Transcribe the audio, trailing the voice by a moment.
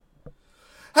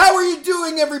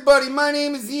morning, everybody. My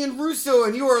name is Ian Russo,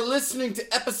 and you are listening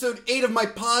to episode 8 of my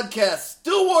podcast,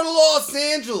 Stillwater, Los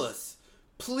Angeles.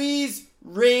 Please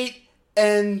rate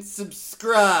and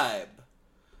subscribe.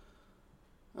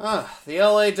 The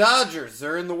LA Dodgers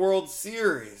are in the World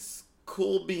Series.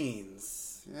 Cool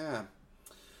beans. Yeah.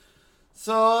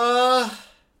 So,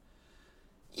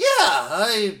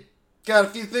 I got a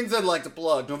few things I'd like to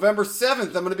plug. November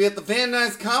 7th, I'm going to be at the Van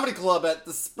Nuys Comedy Club at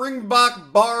the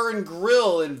Springbok Bar and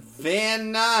Grill in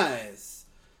Van Nuys.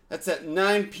 That's at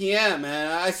 9 p.m.,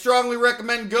 and I strongly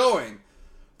recommend going.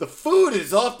 The food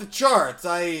is off the charts.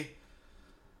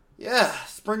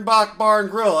 Springbok Bar and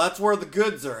Grill, that's where the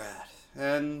goods are at.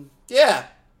 And,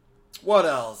 what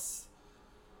else?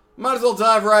 Might as well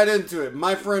dive right into it.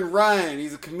 My friend Ryan,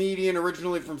 he's a comedian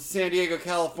originally from San Diego,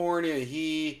 California.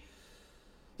 He's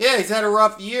had a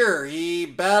rough year. He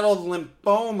battled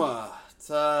lymphoma.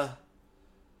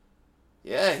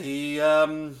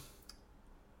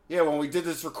 When we did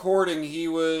this recording, he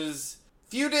was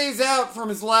a few days out from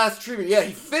his last treatment. Yeah,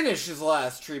 he finished his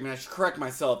last treatment. I should correct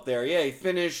myself there. Yeah, he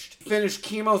finished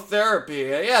chemotherapy.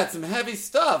 Yeah, it's some heavy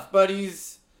stuff, but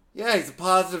he's a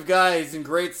positive guy. He's in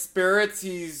great spirits.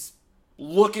 He's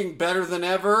looking better than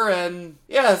ever, and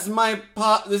this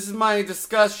is my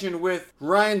discussion with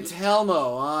Ryan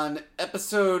Talmo on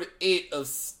episode 8 of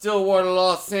Stillwater,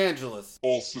 Los Angeles.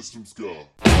 All systems go.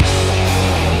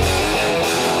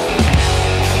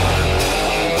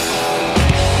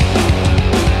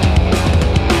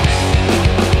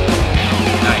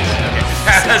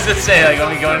 I was just saying, are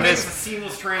we going to this? It's a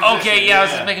seamless transition. Okay, yeah, I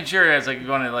was just making sure. I was like,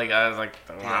 I want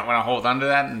to hold on to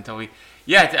that until we.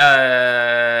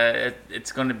 Yeah,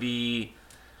 it's going to be.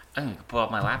 I'm going to pull up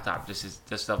my laptop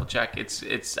just double check.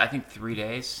 It's I think 3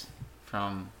 days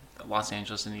from Los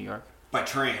Angeles to New York by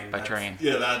train.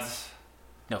 Yeah, that's.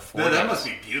 No, 4 days. That must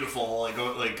be beautiful.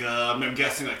 I'm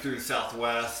guessing through the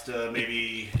Southwest,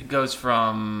 maybe. It goes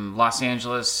from Los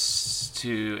Angeles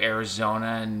to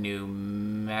Arizona, New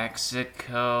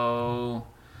Mexico,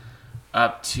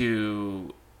 up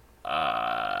to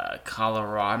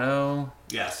Colorado.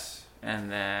 Yes.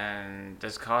 And then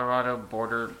does Colorado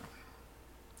border?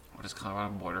 What does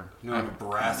Colorado border? No,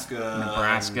 Nebraska.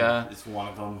 Nebraska is one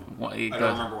of them. I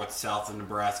don't remember what's south of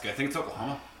Nebraska. I think it's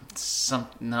Oklahoma.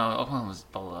 Oklahoma's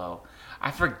below. I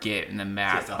forget in the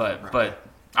map, Yeah, but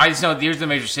I just know here's the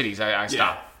major cities. I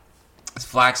stopped. It's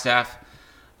Flagstaff,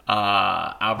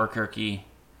 Albuquerque,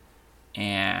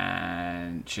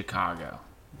 and Chicago.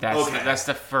 That's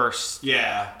the first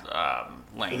lane.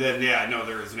 And then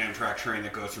there is an Amtrak train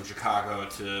that goes from Chicago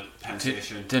to Penn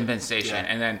Station. To Penn Station,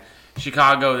 and then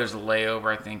Chicago. There's a layover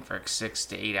I think for 6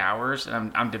 to 8 hours,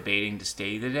 and I'm debating to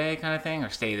stay the day kind of thing or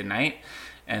stay the night,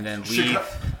 and then leave.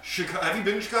 Chicago. Have you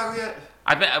been to Chicago yet?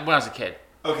 I've been when I was a kid.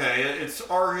 Okay, it's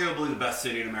arguably the best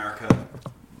city in America.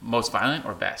 Most violent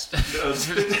or best?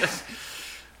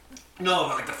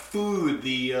 No, but the food,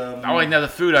 the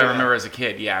food I remember as a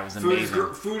kid. Yeah, it was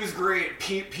amazing. Food is great.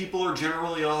 People are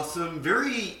generally awesome.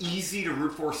 Very easy to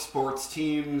root for sports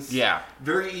teams. Yeah.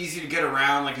 Very easy to get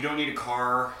around. You don't need a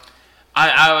car.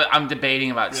 I'm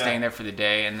debating about staying there for the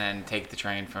day and then take the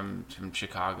train from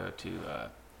Chicago to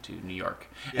New York,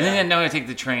 and then I'm going to take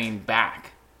the train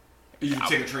back. You can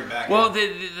take the train back. Well,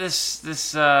 this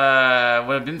what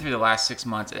I've been through the last 6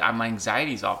 months, my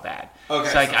anxiety's all bad. Okay,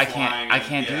 so I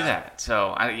can't do that.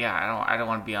 So I don't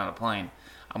want to be on a plane.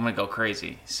 I'm gonna go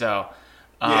crazy. So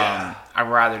I'd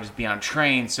rather just be on a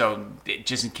train. So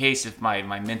just in case if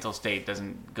my mental state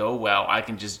doesn't go well, I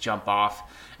can just jump off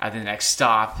at the next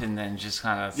stop and then just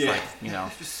kind of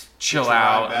just chill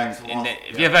out. And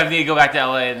if I need to go back to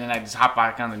LA, then I just hop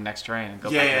back on the next train and go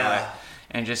back to LA.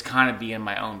 And just kind of be in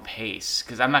my own pace.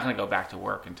 Because I'm not going to go back to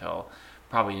work until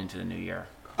probably into the new year.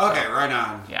 Okay, right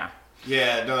on. Yeah.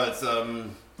 Yeah, no, it's, a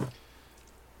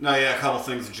couple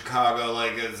things in Chicago,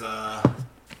 Well,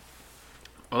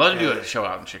 let them do a show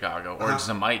out in Chicago, or just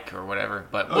a mic or whatever,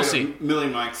 but we'll see. A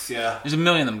million mics, yeah. There's a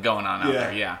million of them going on out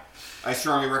there, yeah. I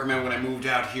strongly recommend when I moved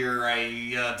out here,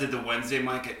 I did the Wednesday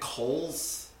mic at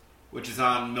Kohl's, which is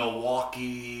on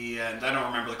Milwaukee, and I don't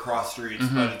remember the cross streets,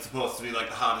 but it's supposed to be the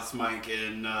hottest mic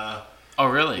in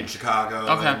in Chicago.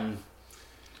 Okay. And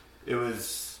it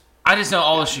was... I just know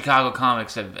all the Chicago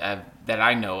comics that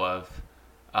I know of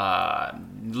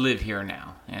live here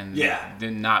now, and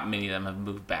not many of them have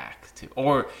moved back to,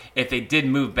 or if they did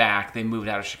move back, they moved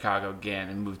out of Chicago again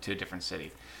and moved to a different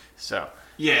city. So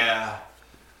Chicago.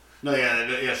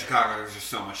 There's just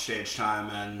so much stage time,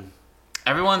 and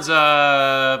everyone's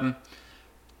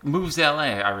moves to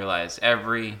LA. I realize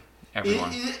everyone.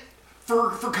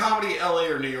 For comedy, LA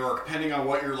or New York, depending on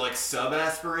what your like sub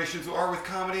aspirations are with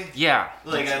comedy. Yeah.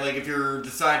 Like if you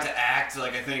decide to act,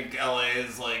 like I think LA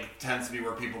is like tends to be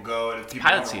where people go, and if people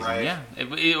Pilot want to season, write,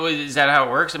 yeah. Is that how it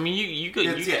works? I mean,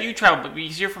 you travel, but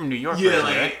because you're from New York, yeah.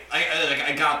 originally, Like right?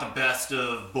 I got the best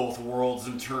of both worlds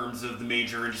in terms of the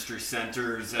major industry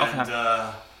centers,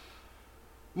 and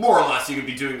more or less you could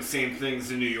be doing the same things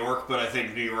in New York, but I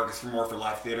think New York is more for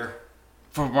live theater.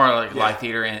 For more like live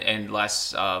theater and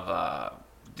less of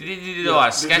they did a lot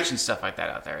of sketch and stuff like that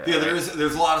out there. Yeah, right?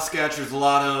 there's a lot of sketch.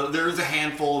 There's a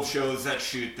handful of shows that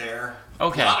shoot there.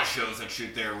 Okay. A lot of shows that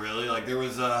shoot there, really. Like there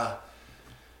was God,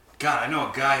 I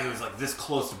know a guy who was like this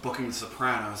close to booking The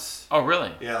Sopranos. Oh,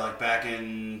 really? Yeah, like back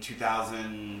in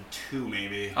 2002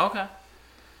 maybe. Okay.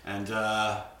 And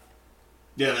yeah,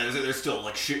 they're still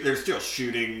like they're still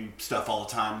shooting stuff all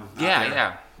the time.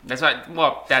 Yeah. That's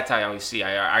how I always see.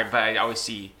 I always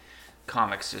see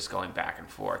comics just going back and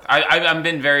forth. I've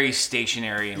been very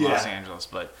stationary in Los Angeles,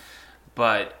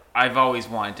 but I've always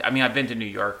wanted. I've been to New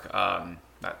York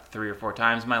about 3 or 4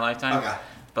 times in my lifetime. Okay.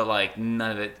 But like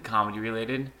none of it comedy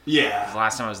related. Yeah. The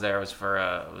last time I was there was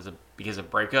because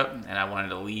of breakup, and I wanted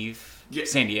to leave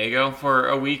San Diego for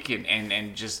a week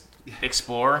and just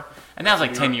explore. And that was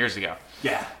like 10 years ago.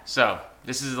 Yeah. So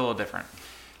this is a little different.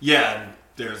 Yeah.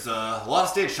 There's a lot of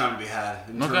stage time to be had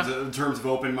in terms of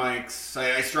open mics.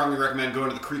 I strongly recommend going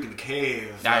to the Creek in the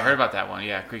Cave. Yeah, I heard about that one.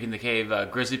 Yeah, Creek in the Cave,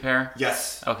 Grizzly Pear.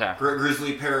 Yes. Okay.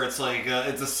 Grizzly Pear. It's like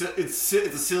it's a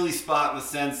silly spot in the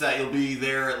sense that you'll be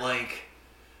there at like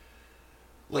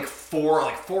 4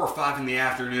 or 5 in the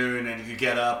afternoon, and you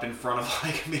get up in front of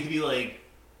like maybe like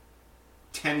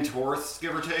 10 tourists,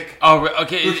 give or take. Oh,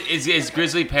 okay. Is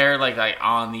Grizzly Pear like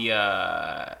on the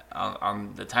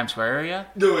on the Times Square area?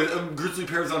 No, Grizzly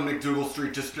Pear's on McDougal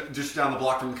Street, just down the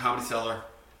block from the Comedy Cellar.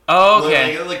 Oh,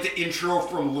 okay. Like the intro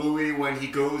from Louis when he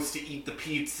goes to eat the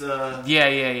pizza. Yeah.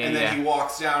 And then he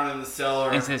walks down in the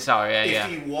cellar. Into the cellar, If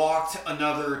he walked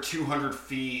another 200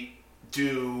 feet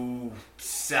due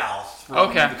south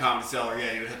from the Comedy Cellar,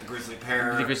 you would hit the Grizzly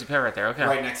Pear. The Grizzly Pear right there, okay.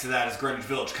 Right next to that is Greenwich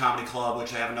Village Comedy Club,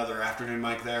 which I have another afternoon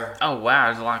mic there. Oh, wow.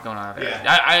 There's a lot going on there.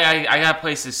 Yeah. I got a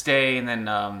place to stay, and then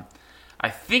I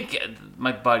think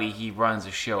my buddy, he runs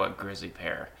a show at Grizzly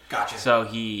Pear. Gotcha. So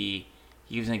he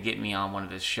was going to get me on one of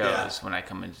his shows when I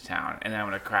come into town, and then I'm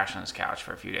going to crash on his couch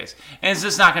for a few days. And it's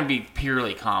just not going to be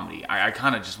purely comedy. I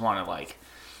kind of just want to, like...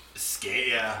 skate,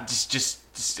 yeah.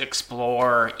 Just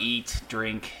explore, eat,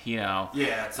 drink, Yeah,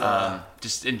 it's...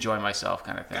 just enjoy myself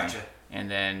kind of thing. Gotcha.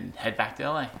 And then head back to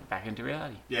LA, back into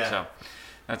reality. Yeah. So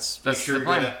that's Make sure the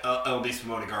plan. you go to LD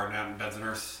Spumoni Garden out in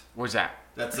Bensonhurst. Where's that?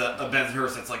 That's a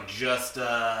Bensonhurst. That's like just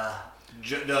by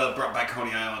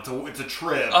Coney Island. It's a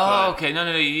trip. Oh, okay. No.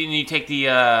 You take the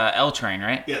L train,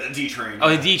 right? Yeah, the D train. Oh,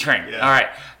 the D train. Yeah. All right.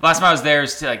 Last time I was there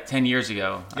was like 10 years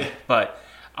ago. Yeah. But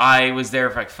I was there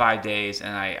for like 5 days,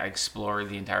 and I explored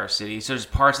the entire city. So there's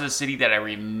parts of the city that I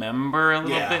remember a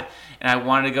little bit, and I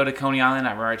wanted to go to Coney Island.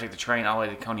 I remember I took the train all the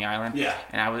way to Coney Island. Yeah.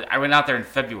 And I went out there in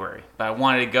February, but I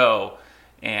wanted to go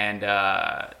and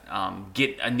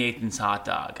get a Nathan's hot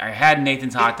dog. I had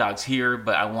Nathan's hot dogs here,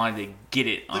 but I wanted to get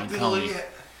it on Coney.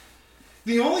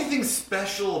 The only thing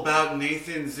special about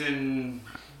Nathan's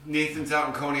out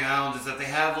in Coney Island is that they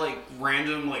have like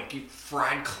random like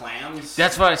fried clams.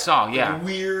 That's what I saw. Yeah. Like,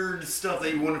 weird stuff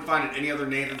that you wouldn't find at any other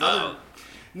Nathan's.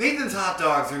 Nathan's hot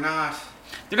dogs are not.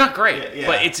 They're not great,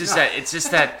 but it's just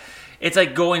that. It's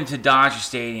like going to Dodger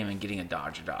Stadium and getting a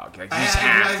Dodger dog. Like you just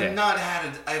have to.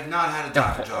 I have not had a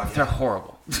Dodger dog yet. They're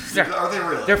horrible. Are they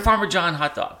really? They're Farmer John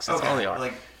hot dogs. That's all they are.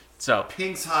 Like so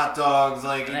Pink's hot dogs.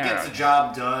 Like it gets the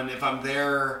job done. If I'm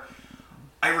there,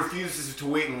 I refuse to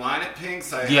wait in line at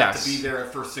Pink's. I have to be there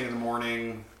at first thing in the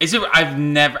morning. Is it? I've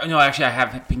never. No, actually, I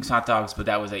have Pink's hot dogs, but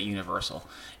that was at Universal,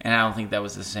 and I don't think that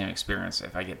was the same experience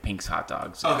if I get Pink's hot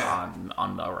dogs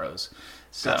on Melrose.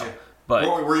 So. Gotcha. But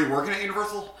were you working at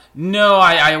Universal? No,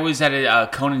 I was at a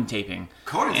Conan taping.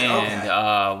 Conan,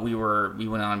 and we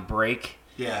went on break.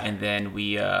 Yeah. And then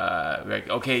we were like,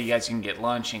 okay, you guys can get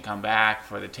lunch and come back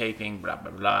for the taping, blah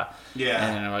blah blah. Yeah.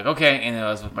 And then I'm like, okay, and then I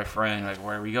was with my friend, like,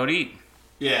 where do we go to eat?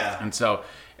 Yeah. And so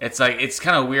it's like it's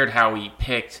kind of weird how we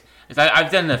picked. I've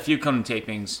done a few Conan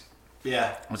tapings.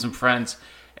 Yeah. With some friends.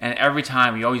 And every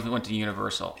time we always went to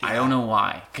Universal. Yeah. I don't know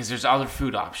why, because there's other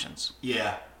food options.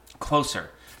 Yeah. Closer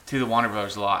to the Warner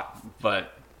Brothers lot,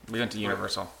 but we went to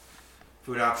Universal.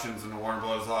 Food options in the Warner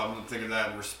Brothers lot. I'm thinking of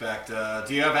that in respect.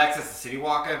 Do you have access to City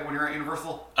Walk when you're at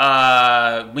Universal?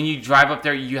 When you drive up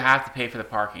there, you have to pay for the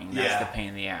parking. That's the pain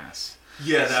in the ass.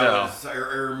 Yeah, I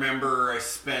remember I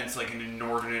spent like an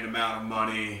inordinate amount of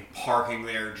money parking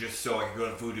there just so I could go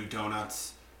to Voodoo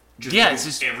Donuts.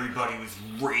 Because everybody was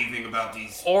raving about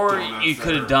these Or donuts. you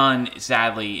could have done,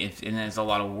 sadly, and it's a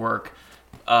lot of work.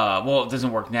 Well, it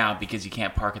doesn't work now because you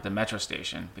can't park at the metro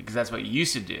station, because that's what you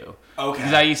used to do. Okay.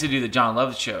 Because I used to do the John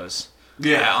Lovett shows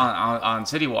on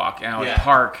City Walk, and I would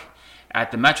park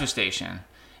at the metro station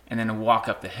and then walk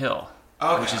up the hill,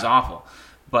 which is awful.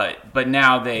 But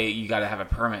now you got to have a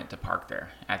permit to park there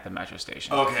at the metro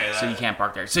station. Okay. So you can't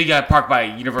park there. So you got to park by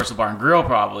Universal Bar and Grill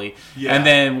probably, and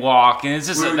then walk. And it's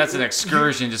just that's an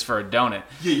excursion just for a donut.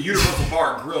 Yeah, Universal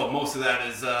Bar and Grill. Most of that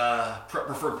is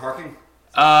preferred parking.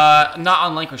 Not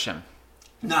on Lancashire.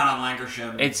 Not on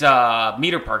Lancashire. It's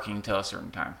meter parking till a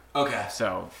certain time. Okay.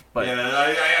 So, but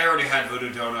I already had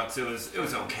Voodoo Donuts. It was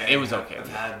okay. It was okay. I've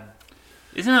had.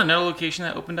 Isn't there another location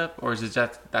that opened up, or is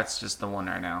it that's just the one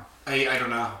right now? I don't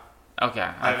know. Okay.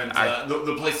 I haven't.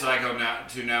 The place that I go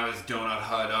now is Donut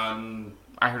Hut on.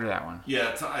 I heard of that one. Yeah,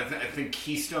 it's, I think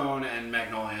Keystone and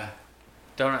Magnolia.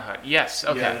 Donut Hut. Yes.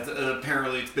 Okay. Yeah.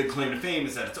 Apparently, its big claim to fame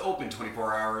is that it's open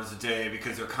 24 hours a day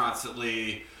because they're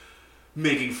constantly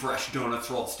making fresh donuts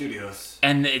for all the studios.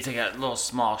 And it's like a little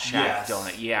small shack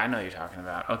donut. Yeah, I know what you're talking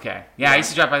about. Okay. Yeah, I used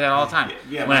to drive by that all the time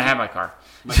when I had my car.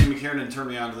 Mikey McKiernan turned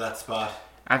me on to that spot.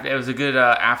 It was a good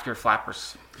after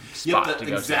Flappers spot to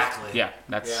go exactly. to. Yeah,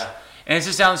 and it's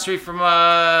just down the street from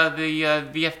the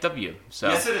VFW. So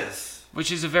yes, it is.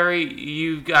 Which is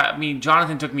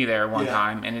Jonathan took me there one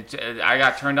time, and I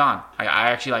got turned on.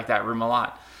 I actually like that room a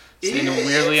lot.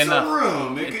 Weirdly enough, a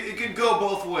room. It could go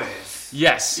both ways.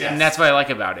 Yes, and that's what I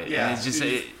like about it. Yeah, and it's just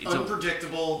it's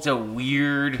unpredictable. It's a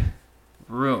weird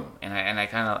room, and I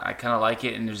kind of like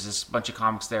it. And there's this bunch of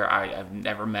comics there I've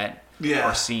never met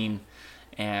or seen,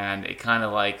 and it kind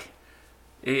of like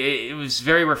it was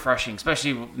very refreshing,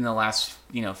 especially in the last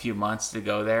few months to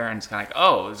go there, and it's kind of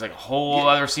like it's like a whole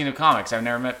other scene of comics I've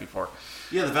never met before.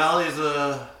 Yeah, the Valley is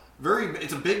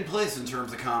it's a big place in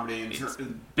terms of comedy. It's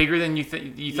bigger than you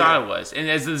thought it was, and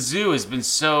as the zoo has been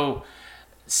so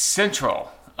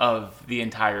central of the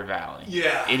entire valley.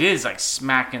 Yeah. It is like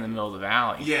smack in the middle of the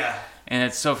valley. Yeah. And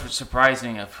it's so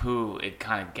surprising of who it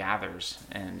kind of gathers,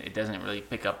 and it doesn't really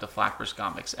pick up the Flappers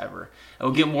comics ever. It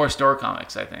will get more store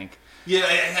comics, I think. Yeah,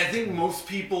 I think most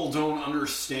people don't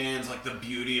understand like the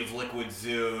beauty of Liquid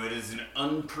Zoo. It is an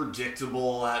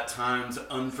unpredictable, at times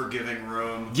unforgiving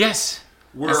room. Yes.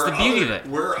 That's the beauty of it.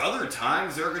 Where other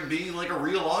times there could be like a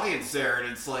real audience there,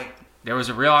 and it's like there was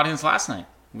a real audience last night.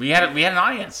 We had an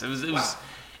audience.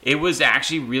 It was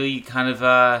actually really kind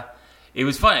of it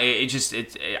was fun.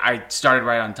 I started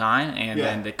right on time, and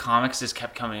then the comics just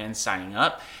kept coming in, signing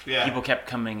up. Yeah. People kept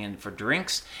coming in for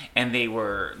drinks, and they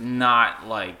were not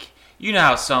like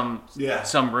how some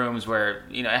rooms where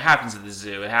it happens at the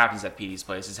zoo, it happens at Petey's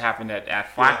place, it's happened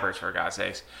at Flappers for God's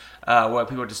sakes. Where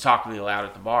people just talk really loud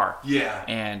at the bar. Yeah.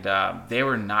 And they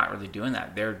were not really doing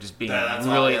that. They're just being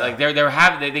like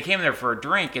they came there for a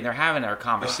drink and they're having their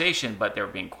conversation, but they're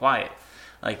being quiet.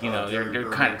 Like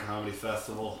they're kind of comedy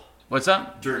festival. What's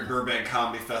up? During Burbank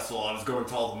Comedy Festival, I was going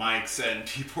to all the mics and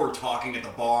people were talking at the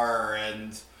bar,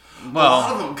 and a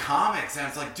lot of them comics, and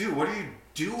it's like, dude, what are you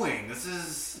doing? This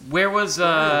is where was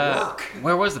work.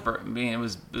 Where was it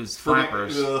was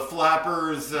Flappers.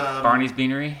 Flappers. Barney's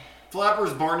Beanery.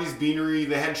 Flappers, Barney's Beanery.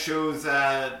 They had shows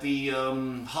at the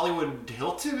Hollywood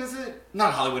Hilton, is it?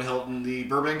 Not Hollywood Hilton, the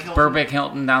Burbank Hilton. Burbank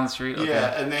Hilton down the street. Okay.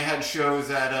 Yeah, and they had shows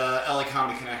at LA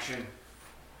Comedy Connection.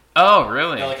 Oh,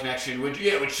 really? LA Connection, which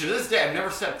to this day I've never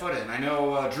set foot in. I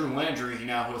know Drew Landry, he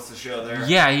now hosts the show there.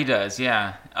 Yeah, he does.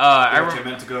 Yeah. I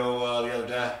meant to go the other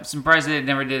day. I'm surprised they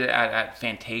never did it at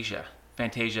Fantasia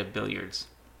Billiards.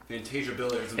 Fantasia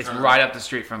Billiards. It's right up the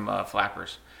street from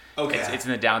Flappers. Okay. It's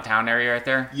in the downtown area right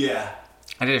there. Yeah.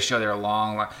 I did a show there a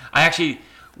long. I actually,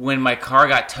 when my car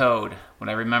got towed, when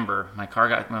I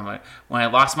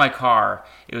lost my car,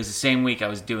 it was the same week I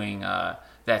was doing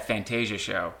that Fantasia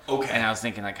show. Okay. And I was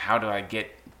thinking, like, how do I get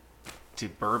to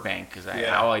Burbank? Because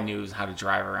all I knew was how to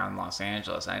drive around Los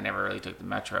Angeles. I never really took the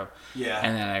metro. Yeah.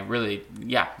 And then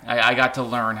I got to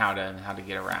learn how to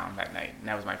get around that night. And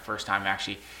that was my first time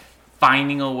actually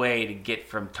finding a way to get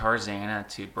from Tarzana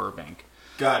to Burbank.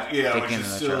 God, yeah, which is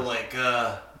still like,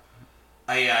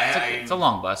 it's a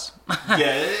long bus.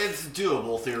 Yeah, it's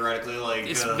doable theoretically. Like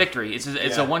it's Victory. It's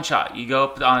a one shot. You go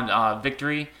up on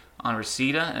Victory on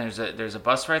Reseda, and there's a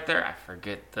bus right there. I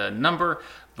forget the number,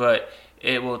 but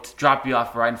it will drop you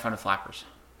off right in front of Flappers.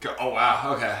 Oh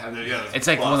wow! Okay, and then, it's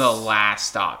like one of the last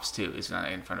stops too. It's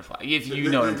not in front of Flappers. If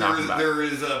you know what I'm talking about. There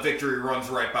is Victory runs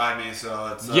right by me, so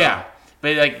it's yeah.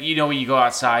 But when you go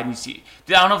outside and you see,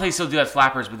 I don't know if they still do that at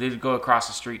Flappers, but they go across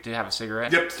the street to have a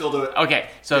cigarette. Yep, still do it. Okay,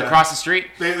 so across the street,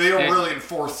 they don't really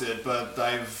enforce it, but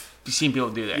I've seen people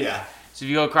do that. Yeah. So if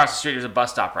you go across the street, there's a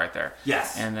bus stop right there.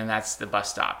 Yes. And then that's the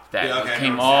bus stop that Yeah, okay,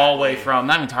 came all the way from,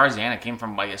 not even Tarzana, it came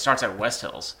from, like, it starts at West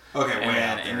Hills. Okay, and way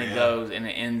then, out there, and it yeah. goes, and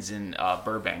it ends in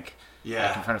Burbank. Yeah.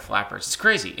 Like in front of Flappers. It's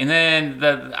crazy. And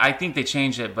then I think they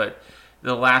changed it, but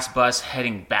the last bus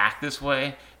heading back this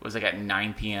way was like at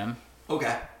 9 p.m.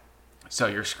 Okay. So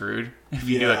you're screwed if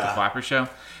you do like a Flapper show.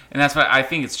 And that's what I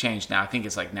think it's changed now. I think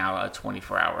it's like now a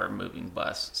 24-hour moving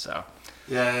bus. So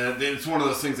Yeah, it's one of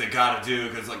those things they gotta do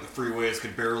because like the freeways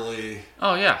could barely.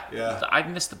 oh yeah, Yeah. I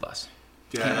missed the bus.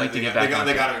 Yeah, Can't wait to they get got, back.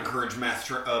 they got to encourage mass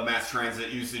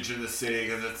transit usage in the city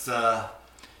because it's.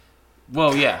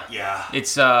 Well, yeah. Yeah.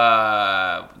 It's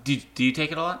do you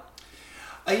take it a lot?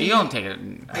 You don't take it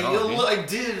at all, do you? I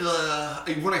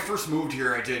did when I first moved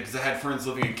here. I did because I had friends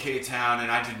living in K-Town,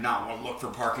 and I did not want to look for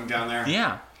parking down there.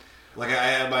 Yeah. Like I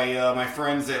had my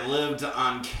friends that lived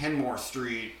on Kenmore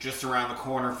Street, just around the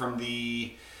corner from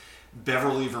the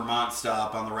Beverly, Vermont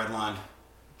stop on the Red Line.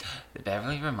 The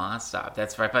Beverly, Vermont stop.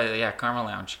 That's right by Karma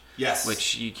Lounge. Yes.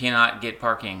 Which you cannot get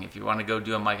parking if you want to go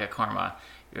do a mic at Karma.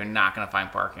 You're not gonna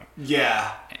find parking.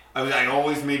 Yeah. I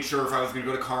always made sure if I was going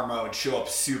to go to Karma, I would show up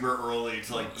super early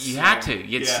to like. You had to.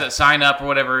 You'd sign up or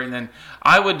whatever, and then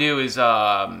I would do is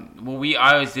I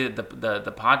always did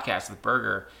the podcast with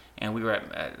Burger, and we were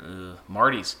at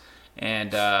Marty's,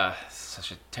 and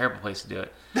such a terrible place to do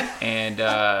it, and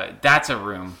that's a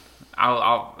room.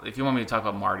 I'll if you want me to talk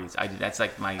about Marty's, I do. That's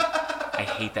like I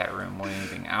hate that room more than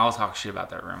anything. I'll talk shit about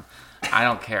that room. I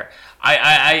don't care.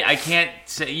 I can't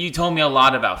say. You told me a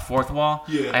lot about Fourth Wall.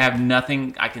 Yeah. I have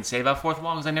nothing I can say about Fourth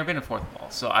Wall because I've never been to Fourth Wall.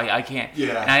 So I can't.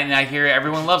 Yeah. And I hear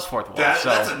everyone loves Fourth Wall.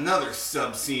 That's another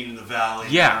sub scene in the valley.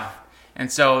 Yeah.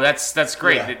 And so that's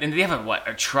great. Yeah. And they have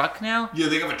a truck now? Yeah,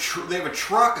 they have a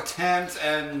truck, a tent,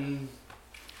 and.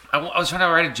 I was trying to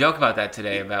write a joke about that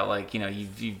today about like, you know,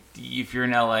 you if you're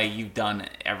in LA, you've done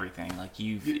everything. Like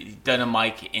you've done a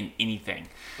mic in anything.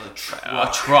 A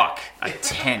truck, a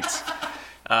tent,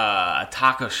 a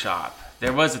taco shop.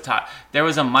 There was a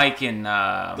mic in the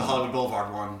Hollywood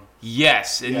Boulevard one.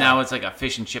 Yes, and now it's like a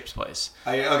fish and chips place.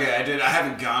 I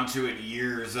haven't gone to it in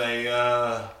years.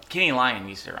 Kenny Lyon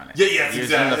used to run it. Yeah, yes, He was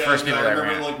exactly. one of the first people I that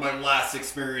remember ran it. like my last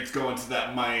experience going to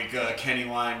that mic. Kenny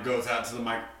Lyon goes out to the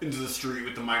mic into the street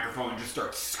with the microphone and just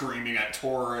starts screaming at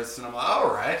tourists, and I'm like, all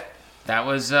right. That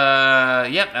was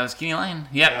that was Kenny Lyon.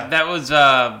 Yep, Yeah. that was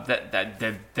there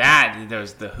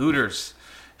was the Hooters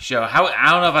show. I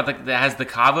don't know about has the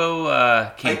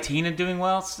Cabo Cantina doing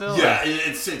well still? Yeah,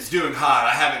 it's doing hot.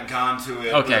 I haven't gone to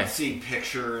it. Okay. But I'm seeing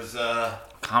pictures.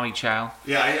 Comedy Chow.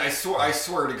 Yeah, I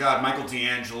swear to God, Michael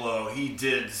D'Angelo, he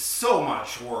did so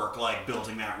much work like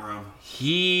building that room.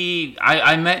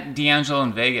 I met D'Angelo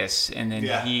in Vegas, and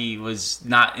then he was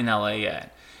not in LA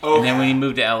yet. Okay. And then when he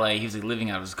moved to LA, he was like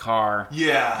living out of his car.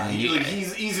 Yeah,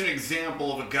 he's an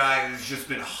example of a guy who's just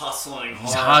been hustling hard.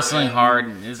 He's hustling hard,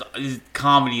 and his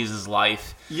comedy is his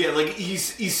life. Yeah, like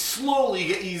he's slowly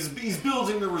he's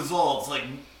building the results. Like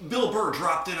Bill Burr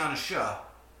dropped in on a show.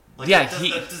 Like that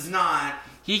does not.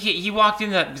 He walked in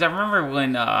because I remember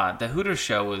when the Hooters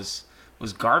show was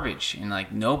garbage and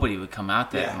like nobody would come out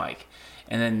that mic.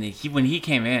 And then when he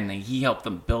came in, he helped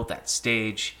them build that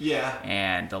stage. Yeah.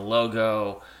 And the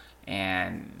logo,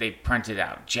 and they printed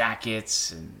out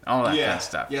jackets and all that kind of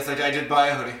stuff. Yes, I did buy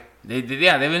a hoodie. They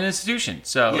have an institution.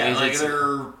 So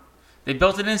they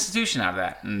built an institution out of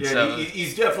that. And so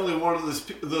he's definitely one of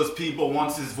those people.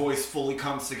 Once his voice fully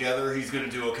comes together, he's going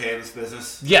to do okay in this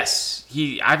business. Yes,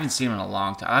 I haven't seen him in a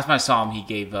long time. Last time I saw him,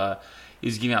 he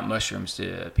was giving out mushrooms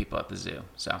to people at the zoo.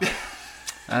 So.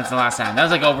 That's the last time. That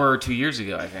was like over 2 years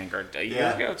ago, I think, or a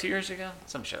year ago, 2 years ago,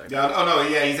 some shit like that. Yeah. Oh no,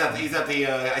 yeah, he's at the.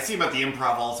 I see him at the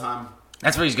Improv all the time.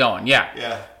 That's where he's going. Yeah.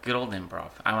 Yeah. Good old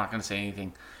Improv. I'm not going to say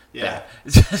anything. Yeah.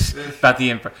 About the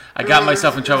Improv. I got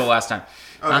myself in trouble last time.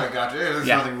 Okay, gotcha. There's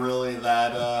nothing really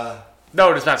that.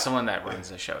 No, it's about someone that runs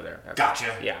the show there.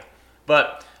 Gotcha. Yeah,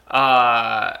 but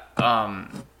what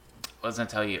was I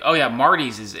tell you? Oh yeah,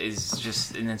 Marty's is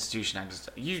just an institution.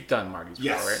 You've done Marty's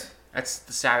before, right? That's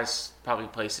the saddest probably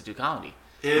place to do comedy.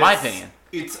 In my opinion.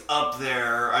 It's up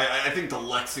there. I think the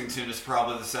Lexington is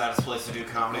probably the saddest place to do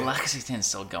comedy. Lexington's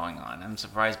still going on. I'm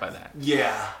surprised by that.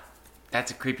 Yeah.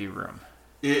 That's a creepy room.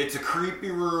 It's a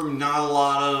creepy room, not a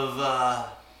lot of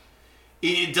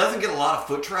it doesn't get a lot of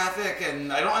foot traffic,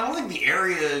 and I don't think the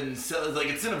area it's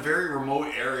in a very remote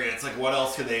area. It's like what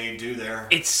else could they do there?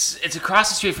 It's across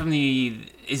the street from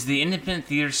is the Independent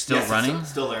Theater still running?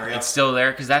 It's still there, yeah. It's still there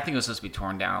because that thing was supposed to be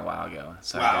torn down a while ago.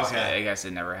 So wow, I guess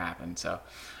it never happened. So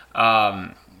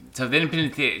so the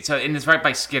Independent Theater, and it's right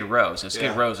by Skid Row. So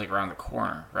Skid Row is like around the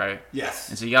corner, right? Yes.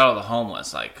 And so you got all the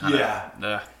homeless, like kind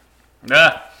of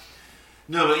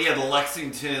No, but yeah, the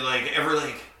Lexington,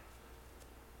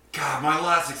 God, my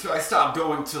last experience, I stopped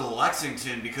going to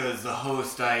Lexington because the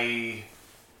host, I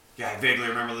vaguely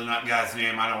remember the guy's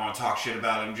name. I don't want to talk shit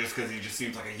about him just because he just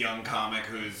seems like a young comic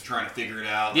who's trying to figure it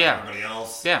out like everybody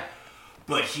else. Yeah.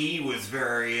 But he was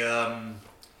very,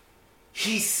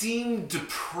 he seemed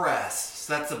depressed.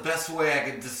 That's the best way I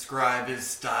could describe his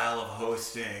style of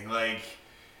hosting.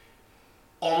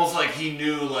 Almost like he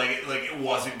knew, it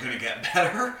wasn't going to get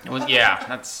better. Yeah,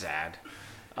 that's sad.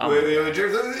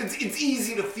 It's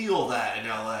easy to feel that in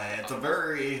LA. It's a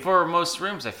very... For most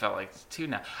rooms, I felt like too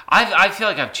now. I feel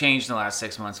like I've changed in the last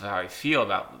 6 months of how I feel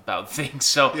about things.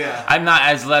 So yeah. I'm not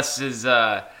as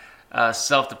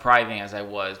self-depriving as I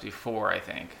was before, I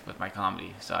think, with my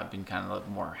comedy. So I've been kind of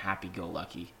more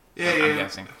happy-go-lucky. I'm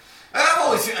guessing. And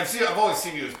I've always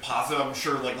seen you as positive. I'm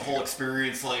sure the whole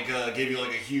experience gave you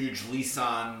a huge lease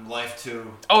on life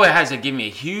too. Oh, it has to give me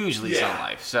a huge lease on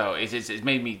life. So it's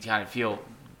made me kind of feel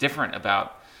different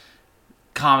about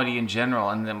comedy in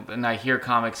general, and I hear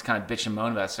comics kind of bitch and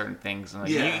moan about certain things. And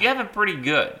you have it pretty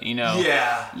good,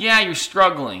 Yeah, you're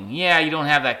struggling. Yeah, you don't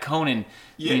have that Conan,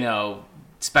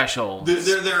 special.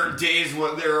 There are days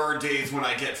when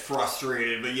I get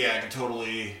frustrated, but I can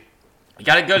totally. You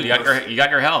got it good. You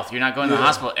got your health. You're not going to the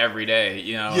hospital every day.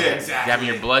 Yeah, exactly. Having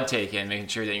your blood taken, making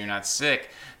sure that you're not sick.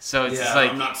 So it's just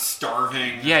I'm not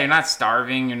starving. Yeah, you're not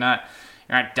starving. You're not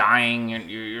dying.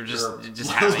 You're just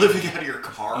living out of your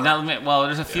car. You're not living, well,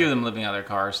 there's a few of them living out of their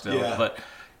cars still, but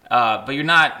you're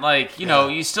not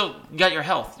you still got your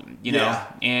health,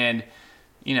 and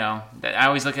I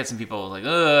always look at some people I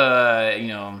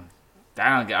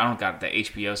don't got the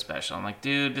HBO special. I'm like,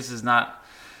 dude, this is not.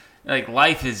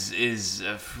 Life is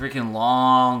a freaking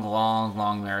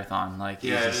long marathon. It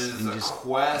is a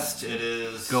quest. It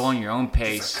is go on your own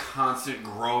pace. It's a constant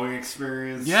growing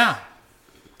experience. Yeah,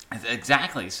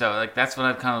 exactly. So that's what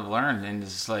I've kind of learned, and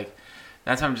it's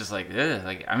that's why I'm just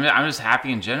ugh. I'm just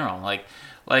happy in general. I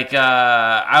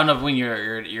don't know when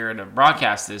you're to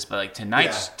broadcast this, but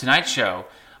tonight's show,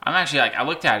 I'm actually I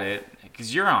looked at it.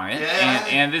 Because you're on it,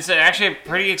 and it's actually a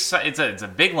pretty exciting. It's a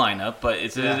big lineup, but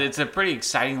it's a pretty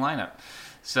exciting lineup.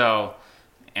 So,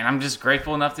 and I'm just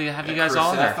grateful enough to have you guys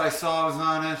all there. I saw was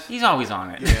on it. He's always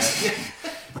on it. Yeah.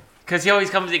 Because he always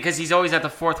comes. Because he's always at the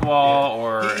fourth wall,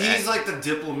 or he's like the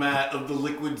diplomat of the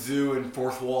Liquid Zoo and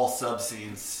fourth wall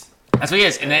subscenes. That's what he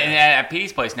is, and at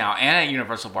Petey's place now, and at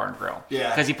Universal Bar and Grill. Yeah.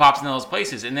 Because he pops into those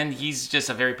places, and then he's just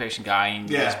a very patient guy, and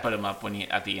you just put him up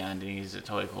at the end, and he's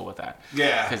totally cool with that.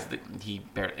 Yeah. Because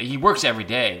he works every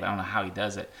day, but I don't know how he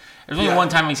does it. There's only one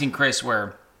time I've seen Chris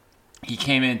where he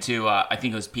came into, I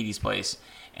think it was Petey's place,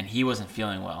 and he wasn't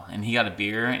feeling well, and he got a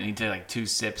beer, and he did 2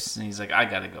 sips, and he's like, I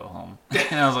gotta go home.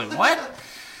 And I was like, what?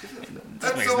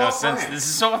 This makes no sense. This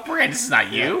is so off-brand. This is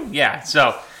not you. Yeah.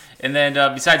 So. And then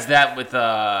besides that, with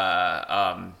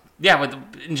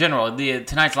in general,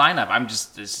 tonight's lineup,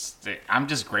 I'm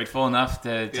just grateful enough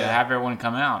to have everyone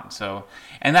come out. So,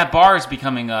 and that bar is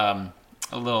becoming a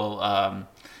little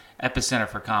epicenter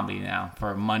for comedy now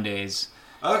for Mondays.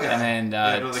 Okay. And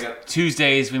then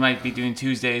Tuesdays, we might be doing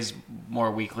Tuesdays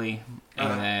more weekly,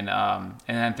 and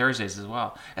then Thursdays as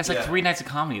well. That's 3 nights of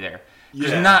comedy there.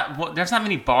 There's not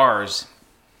many bars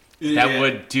that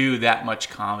would do that much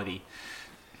comedy.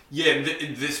 Yeah,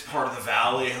 in this part of the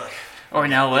valley, or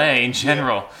in LA in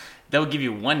general, that would give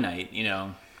you one night, Yeah,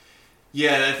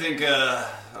 I think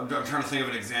I'm trying to think of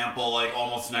an example,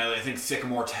 almost nightly. I think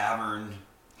Sycamore Tavern.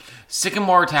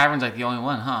 Sycamore Tavern's the only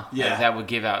one, huh? Yeah, that would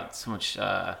give out so much.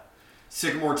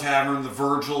 Sycamore Tavern, the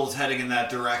Virgil is heading in that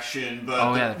direction,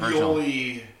 but the Virgil.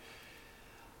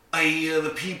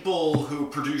 The people who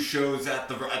produce shows at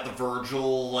the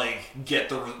Virgil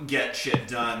get shit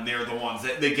done. They're the ones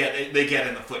that they get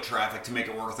in the foot traffic to make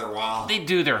it worth their while. They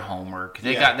do their homework.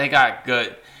 They got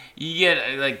good. You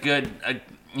get good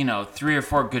 3 or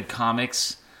 4 good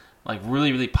comics,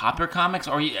 really really popular comics,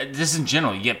 or just in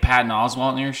general. You get Patton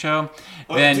Oswalt in your show.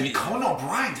 Conan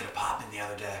O'Brien did a pop in the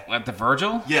other day at the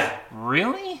Virgil. Yeah,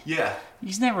 really? Yeah,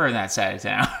 he's never in that side of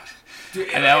town. Dude,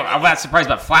 I'm not surprised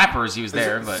about Flappers. He was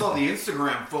there, but I saw the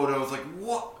Instagram photo. I was like,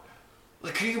 what?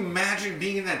 Can you imagine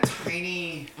being in that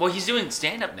tiny? Well, he's doing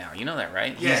stand-up now. You know that,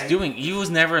 right? Yeah. He was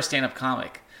never a stand-up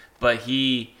comic, but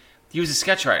he was a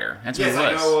sketch writer. That's what he was.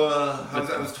 I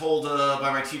know. I was told by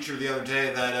my teacher the other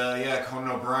day that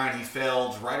Conan O'Brien, he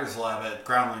failed writer's lab at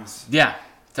Groundlings. Yeah.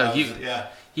 So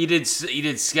he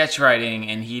did sketch writing,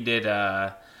 and he did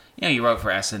Yeah, he wrote for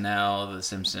SNL, The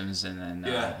Simpsons, and then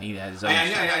he had his own. I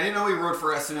didn't know he wrote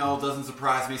for SNL. Doesn't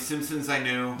surprise me. Simpsons, I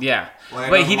knew. Yeah,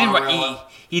 Well, but he didn't.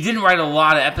 He didn't write a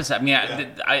lot of episodes. I mean,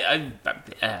 I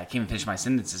can't even finish my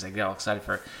sentences. I get all excited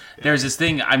for it. There's this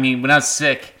thing. I mean, when I was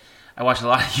sick, I watched a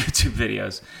lot of YouTube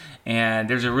videos, and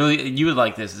there's a really you would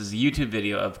like this. This is a YouTube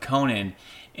video of Conan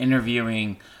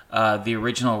interviewing the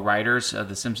original writers of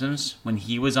The Simpsons when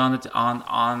he was on the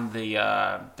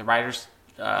writers.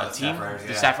 Team,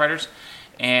 the staff writers,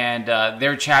 and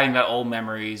they're chatting about old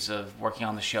memories of working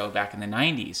on the show back in the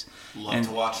 90s. Love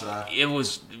to watch that. It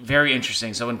was very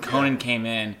interesting. So when Conan came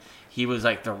in, he was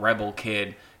like the rebel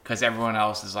kid because everyone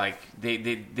else is like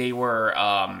they were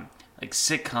like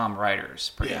sitcom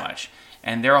writers pretty much,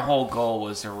 and their whole goal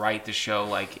was to write the show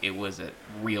like it was a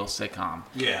real sitcom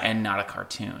and not a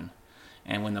cartoon.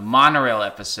 And when the monorail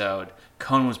episode,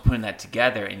 Conan was putting that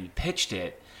together and he pitched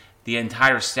it. The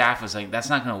entire staff was like, that's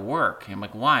not going to work. And I'm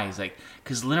like, why? He's like,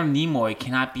 because Leonard Nimoy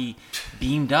cannot be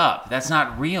beamed up. That's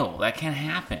not real. That can't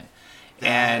happen.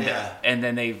 And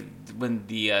then when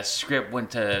the script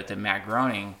went to Matt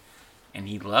Groening and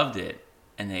he loved it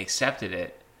and they accepted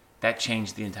it, that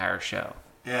changed the entire show.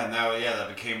 Yeah, that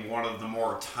became one of the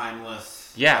more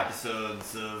timeless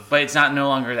episodes of... But it's no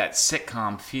longer that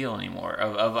sitcom feel anymore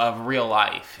of real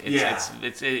life.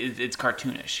 It's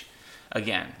cartoonish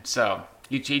again. So...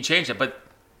 He changed it, but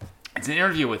it's an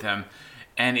interview with him,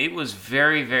 and it was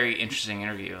very, very interesting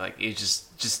interview. Like it's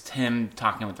just him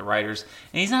talking with the writers,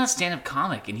 and he's not a stand-up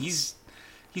comic, and he's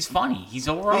funny. He's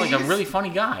overall a really funny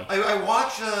guy. I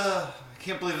watched. I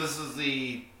can't believe this is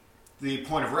the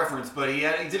point of reference, but he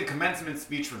did a commencement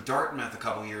speech for Dartmouth a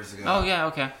couple years ago. Oh yeah,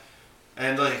 okay.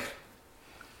 And like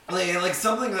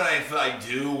something that I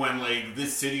do when like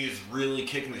this city is really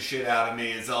kicking the shit out of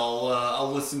me is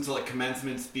I'll listen to like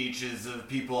commencement speeches of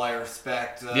people I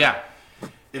respect.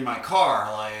 In my car,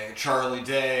 like Charlie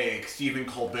Day, Stephen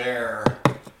Colbert,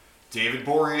 David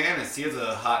Boreanaz. He has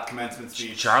a hot commencement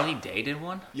speech. Charlie Day did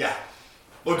one? Yeah.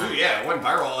 Oh, dude, yeah, it went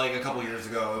viral like a couple years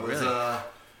ago. It was really?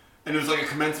 And it was like a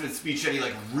commencement speech that he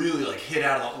like really like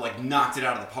knocked it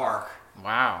out of the park.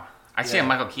 Wow. I see a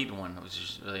Michael Keaton one, which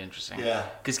is really interesting. Yeah.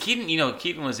 Because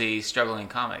Keaton was a struggling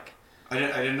comic. I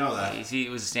didn't know that. He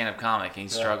was a stand-up comic, and he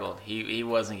struggled. He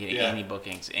wasn't getting any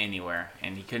bookings anywhere,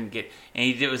 and he couldn't get. And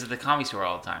he was at the Comedy Store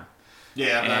all the time.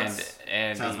 Yeah,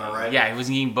 and sounds about right. Yeah, he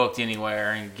wasn't getting booked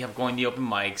anywhere, and he kept going to the open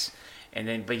mics.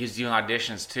 But he was doing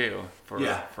auditions too for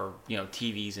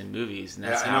TVs and movies, and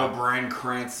that's how. I know Bryan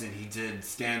Cranston. He did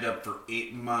stand up for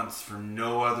 8 months for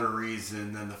no other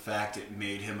reason than the fact it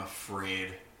made him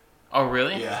afraid. Oh,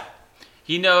 really? Yeah.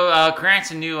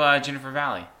 Cranston knew Jennifer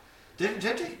Valley. Did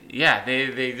he? Yeah, they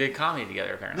did comedy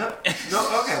together, apparently.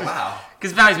 No, okay, wow.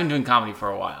 Because Valley's been doing comedy for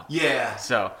a while. Yeah.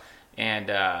 So,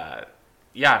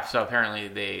 so apparently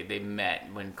they met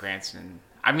when Cranston...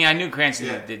 I mean, I knew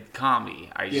Cranston did comedy.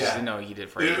 I just didn't know he did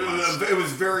for 8 months. It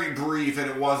was very brief,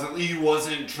 and he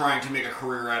wasn't trying to make a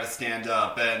career out of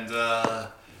stand-up, and...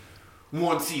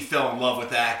 Once he fell in love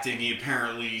with acting, he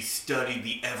apparently studied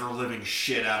the ever-living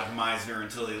shit out of Meisner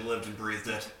until he lived and breathed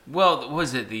it. Well,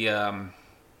 was it the, this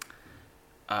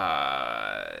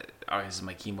is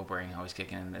my chemo brain always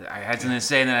kicking in. I had something to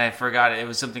say and then I forgot it. It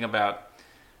was something about,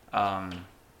 I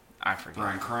forget.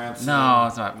 Bryan Cranston? No,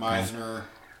 it's not. Meisner?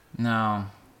 No.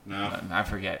 No. I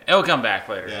forget. It'll come back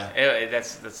later. Yeah.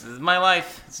 That's my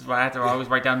life. This is why I have to always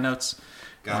write down notes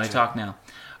when I talk now.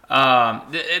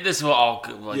 This will all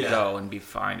go and be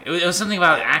fine. It was something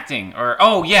about acting,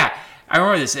 I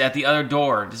remember this at the other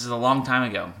door. This is a long time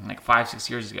ago, like 5-6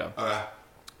 years ago. Okay.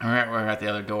 We were at the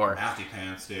other door. Mouthy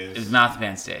Pants days. It was Mouthy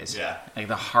Pants days. Yeah. Like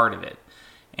the heart of it.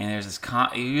 And there's this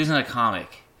he wasn't a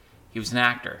comic. He was an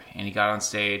actor, and he got on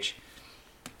stage,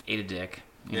 ate a dick.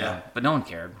 You know, but no one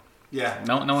cared. Yeah.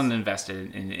 No one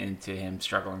invested into him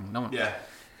struggling. No one. Yeah.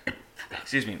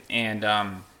 Excuse me. And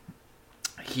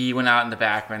he went out in the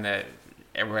back where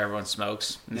everyone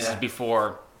smokes. And this is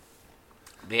before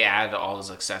they added all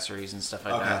those accessories and stuff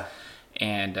like that.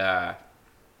 And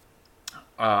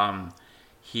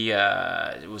he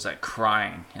was like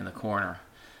crying in the corner.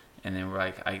 And then we're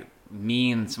like,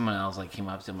 me and someone else came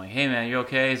up to him like, "Hey man, you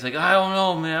okay?" He's like, "I don't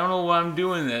know, man. I don't know why I'm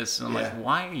doing this." And I'm like,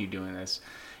 "Why are you doing this?"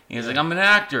 And he's like, "I'm an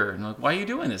actor." And I'm like, "Why are you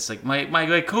doing this?" Like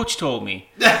my coach told me.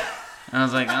 And I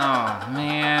was like, "Oh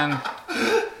man."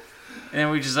 And then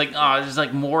we just there's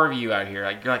like more of you out here.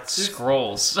 Like you're like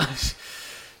scrolls.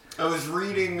 I was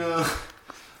reading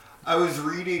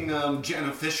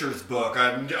Jenna Fischer's book.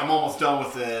 I'm almost done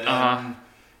with it.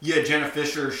 Yeah, Jenna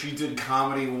Fischer, she did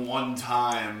comedy one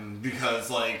time because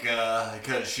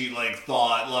she like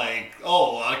thought like,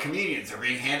 oh, a lot of comedians are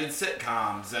being handed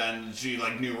sitcoms, and she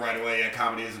like knew right away, yeah,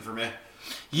 comedy isn't for me.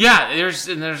 Yeah, there's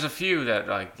a few that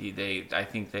like I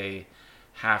think they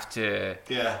have to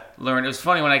learn. It was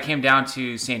funny when I came down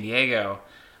to San Diego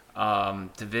to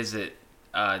visit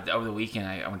over the weekend.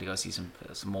 I went to go see some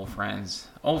old friends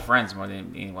more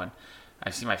than anyone.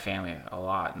 I've seen my family a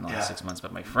lot in the last 6 months,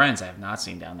 but my friends I have not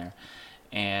seen down there.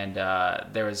 And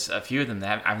there was a few of them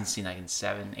that I haven't seen like in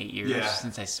 7-8 years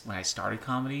since when I started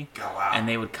comedy. Oh, wow. And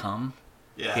they would come.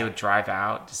 Yeah. They would drive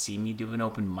out to see me do an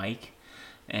open mic.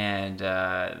 And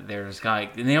they're just kind of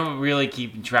like, and they don't really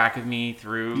keep track of me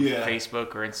through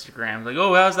Facebook or Instagram. Like,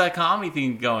 oh, how's that comedy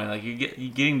thing going? Like, you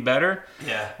getting better?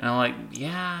 Yeah. And I'm like,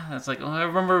 yeah. That's like, oh, I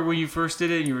remember when you first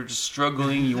did it, and you were just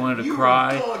struggling, you wanted to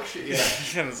cry. Dog shit.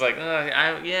 Yeah. And it's like,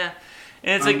 yeah.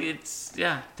 And it's like,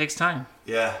 it takes time.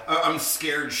 Yeah, I'm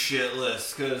scared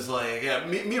shitless because like,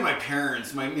 me and my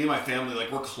parents, me and my family,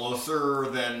 like, we're closer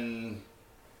than,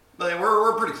 like,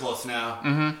 we're pretty close now.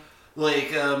 Mm-hmm.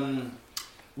 Like,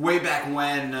 way back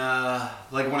when,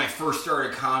 like when I first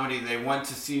started comedy, they went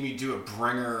to see me do a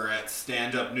bringer at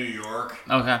Stand Up New York.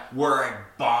 Okay. Where I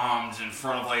bombed in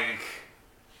front of like,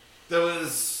 that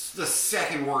was the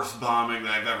second worst bombing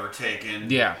that I've ever taken.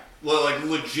 Yeah. Like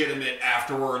legitimate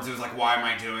afterwards. It was like, why am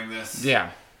I doing this?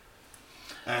 Yeah.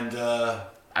 And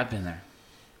I've been there.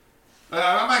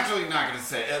 I'm actually not going to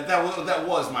say that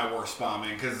was my worst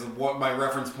bombing, because what my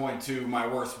reference point to my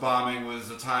worst bombing was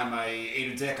the time I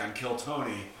ate a dick on Kill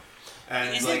Tony.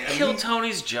 And isn't Kill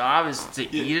Tony's job is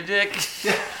to eat a dick?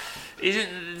 Yeah.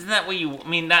 Isn't that what you? I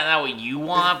mean, not what you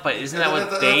want, but isn't that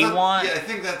what they want? Yeah, I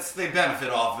think they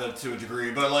benefit off of it to a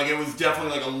degree, but like it was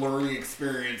definitely like a learning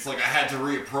experience. Like I had to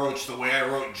reapproach the way I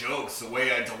wrote jokes, the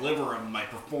way I deliver them, my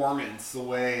performance, the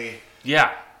way.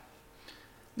 Yeah.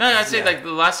 No, I'd say like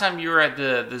the last time you were at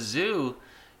the zoo,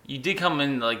 you did come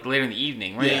in like later in the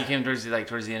evening, right? Yeah. You came towards the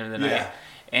end of the night,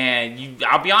 and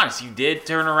I'll be honest, you did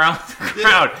turn around the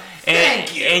crowd,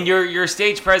 Thank you. And your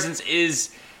stage presence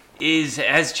has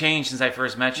changed since I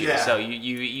first met you. Yeah. So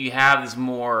you have this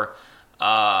more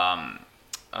confidence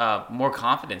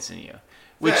in you.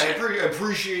 Which, I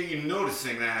appreciate you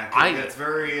noticing that. That's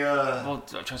very... Well,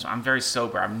 trust me, I'm very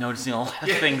sober. I'm noticing a lot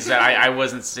of things that I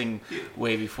wasn't seeing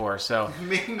way before, so...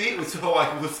 Maybe so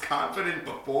I was confident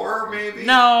before, maybe?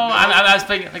 No. I was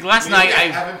playing... Like, last night...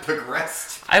 I haven't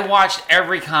progressed. I watched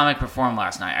every comic perform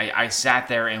last night. I sat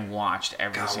there and watched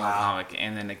every single comic,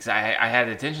 and then I had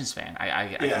an attention span.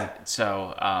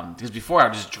 Because before I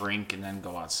would just drink and then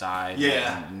go outside.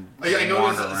 Yeah. I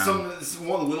noticed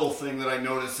one little thing that I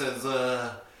noticed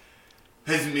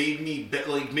has made me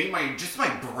my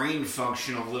brain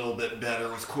function a little bit better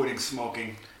was quitting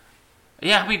smoking.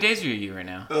 Yeah, how many days are you right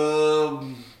now?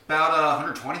 About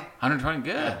 120. 120,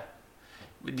 good. Yeah.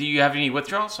 Do you have any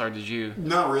withdrawals, or did you?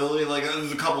 Not really. Like,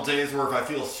 there's a couple days where if I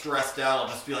feel stressed out, I'll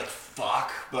just be like,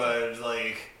 fuck. But,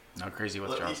 like... No crazy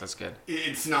withdrawals, that's good.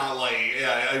 It's not like...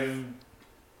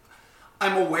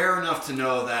 I'm aware enough to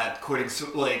know that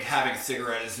having a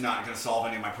cigarette is not going to solve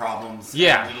any of my problems.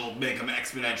 Yeah. And it'll make them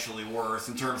exponentially worse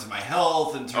in terms of my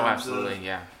health, in terms of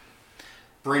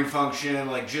brain function,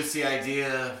 like, just the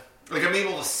idea... Like, I'm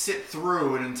able to sit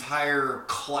through an entire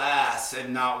class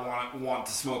and not want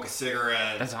to smoke a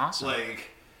cigarette. That's awesome. Like,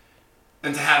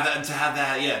 and to have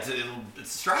that, it's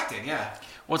distracting, yeah.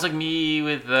 Well, it's like me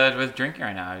with drinking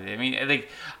right now. I mean, like,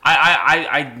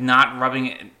 I'm not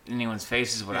rubbing anyone's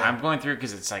faces what I'm going through,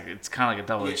 because it's kind of like a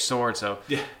double-edged sword. So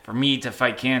for me to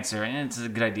fight cancer, and it's a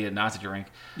good idea not to drink.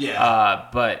 Yeah.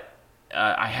 But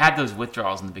I had those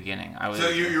withdrawals in the beginning. So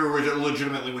you were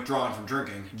legitimately withdrawing from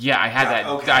drinking? Yeah, I had that.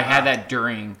 Okay, I had that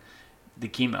during the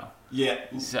chemo. Yeah.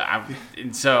 So I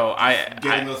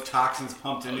getting those toxins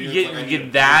pumped into you. You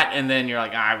get that, and then you're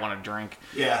like, I want to drink.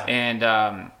 Yeah.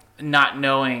 And not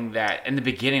knowing that in the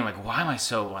beginning, like, why am I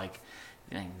so like,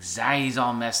 anxiety's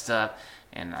all messed up,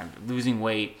 and I'm losing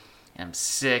weight, and I'm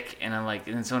sick, and I'm like,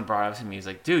 and then someone brought it up to me. He's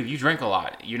like, dude, you drink a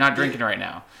lot. You're not drinking right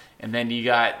now. And then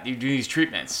you do these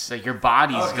treatments. Like, your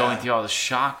body's going through all the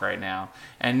shock right now.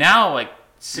 And now, like,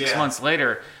 6 months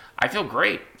later, I feel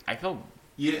great. I feel...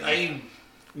 Yeah, I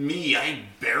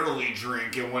barely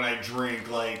drink. And when I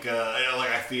drink,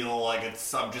 I feel like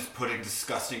I'm just putting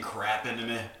disgusting crap into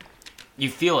me.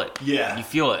 You feel it. Yeah. You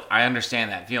feel it. I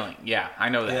understand that feeling. Yeah, I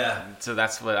know that. Yeah. So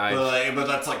that's what But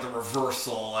that's like the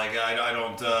reversal. Like, I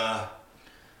don't...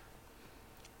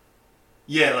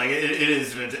 Yeah, like, it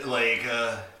is, like...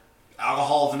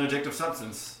 alcohol is an addictive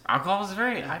substance. Alcohol is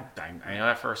very. I know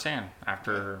that firsthand.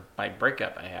 After my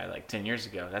breakup I had like 10 years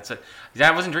ago.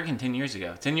 I wasn't drinking 10 years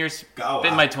ago. 10 years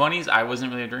in my 20s, I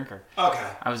wasn't really a drinker. Okay.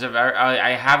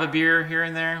 I have a beer here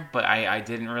and there, but I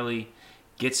didn't really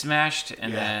get smashed.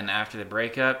 And then after the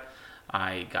breakup,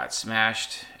 I got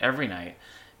smashed every night.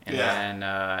 And then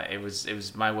it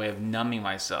was my way of numbing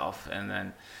myself. And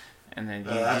then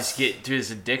you just get through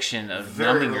this addiction of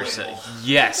numbing yourself.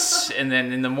 Yes. And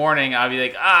then in the morning, I'll be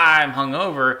like, I'm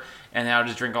hungover. And then I'll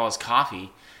just drink all this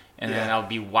coffee. And then I'll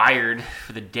be wired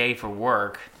for the day for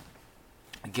work.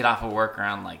 Get off of work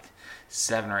around like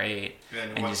 7 or 8.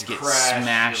 And just get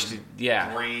smashed.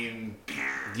 Brain.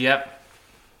 Yep.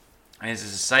 And it's a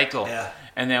cycle. Yeah.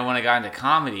 And then when I got into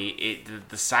comedy,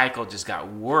 the cycle just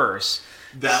got worse.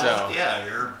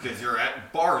 Because you're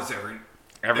at bars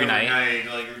every night.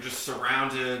 Like you're just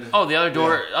surrounded. Oh, the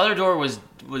other door was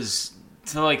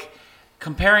so like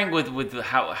comparing with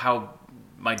how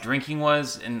my drinking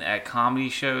was at comedy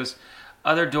shows.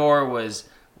 Other door was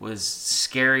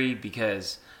scary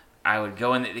because I would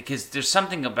go in because there's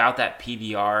something about that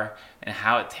PBR and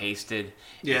how it tasted.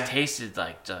 Yeah. It tasted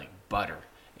like butter.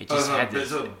 It just had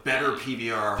this. It's a better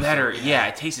PBR. Better, yeah.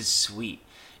 It tasted sweet.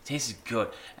 It tasted good,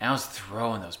 and I was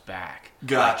throwing those back.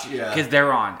 Gotcha, because they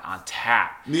were on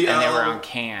tap and they were on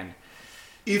can.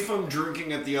 If I'm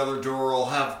drinking at the other door, I'll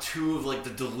have 2 of like the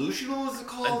delusional, is it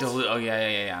called?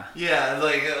 Yeah. Yeah,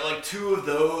 like 2 of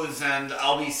those, and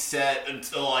I'll be set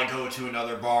until I go to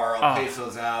another bar. I'll pace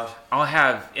those out. I'll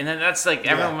have, and then that's like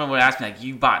everyone would ask me like,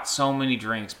 you bought so many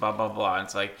drinks, blah blah blah. And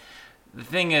it's like the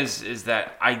thing is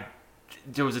that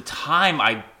there was a time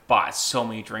I bought so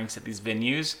many drinks at these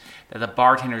venues that the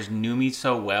bartenders knew me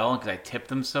so well because I tipped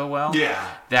them so well.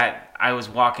 Yeah. That I was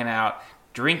walking out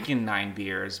drinking 9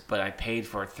 beers, but I paid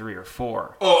for 3 or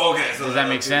 4. Oh, okay. So does that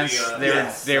make sense? They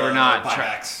were not.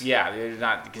 They're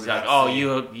not because like,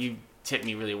 you tipped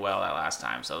me really well that last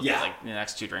time, so like the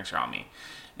next 2 drinks are on me,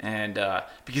 and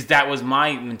because that was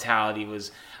my mentality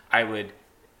was I would.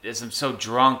 As I'm so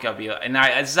drunk, I'll be, and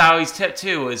this is how I always tip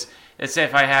too. Is let's say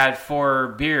if I had 4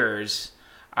 beers,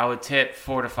 I would tip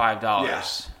 $4 to $5. Yeah.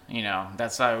 You know,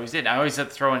 that's what I always did. I always had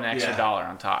to throw in an extra $1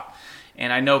 on top.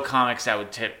 And I know comics that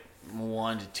would tip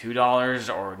 $1 to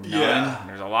 $2 or none. Yeah.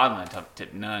 There's a lot of them that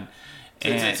tip none.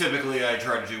 And typically, I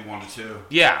try to do 1 to 2.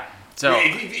 Yeah. So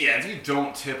if you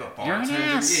don't tip a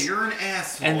bartender, you're an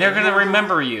asshole. And they're gonna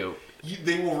remember you.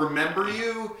 They will remember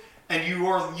you. And you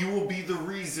will be the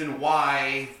reason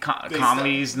why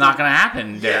comedy's not going to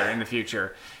happen there in the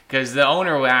future. Because the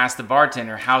owner will ask the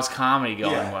bartender, how's comedy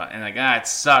going? Yeah. And like, it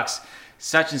sucks.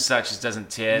 Such and such doesn't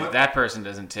tip. That person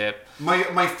doesn't tip.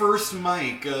 My first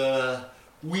mic,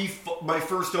 my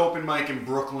first open mic in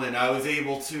Brooklyn, I was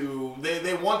able to...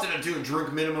 They wanted to do a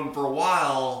drink minimum for a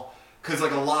while because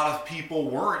like a lot of people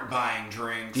weren't buying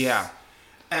drinks. Yeah.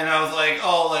 And I was like,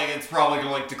 it's probably going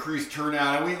to like decrease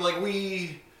turnout. And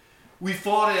we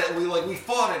fought it. We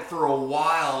fought it for a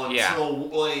while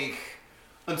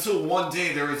until one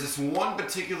day there was this one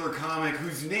particular comic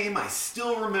whose name I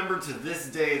still remember to this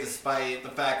day, despite the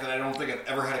fact that I don't think I've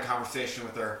ever had a conversation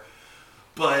with her.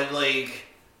 But like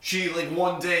she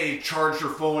one day charged her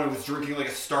phone and was drinking like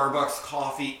a Starbucks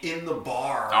coffee in the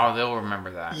bar. Oh, they'll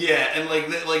remember that. Yeah, and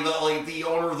the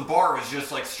owner of the bar was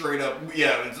just like straight up,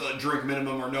 it's a drink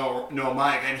minimum or no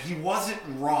mic, and he wasn't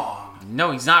wrong.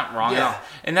 No, he's not wrong at all.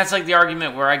 And that's like the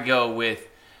argument where I go with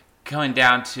coming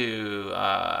down to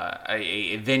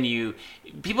a venue.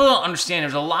 People don't understand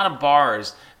there's a lot of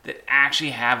bars that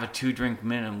actually have a 2-drink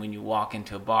minimum when you walk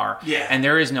into a bar. Yeah. And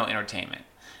there is no entertainment.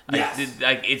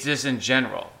 It's just in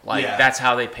general. That's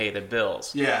how they pay the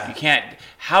bills. Yeah. You can't...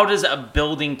 How does a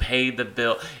building pay the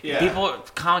bill? Yeah.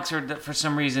 Comics are, for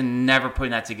some reason, never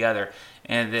putting that together.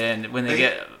 And then when they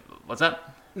get... What's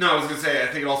up? No, I was going to say, I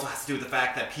think it also has to do with the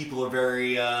fact that people are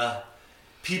very...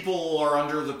 people are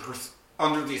under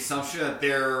the assumption that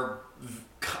their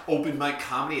open mic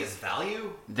comedy has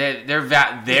value. Their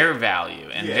value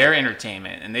and their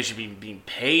entertainment. And they should be being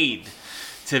paid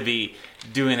to be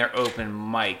doing their open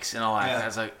mics and all that. Yeah. I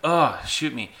was like,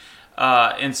 shoot me.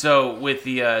 And so with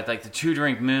the the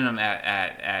 2-drink minimum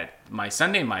at my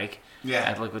Sunday mic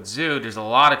at Liquid Zoo, there's a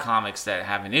lot of comics that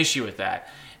have an issue with that.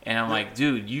 And I'm like,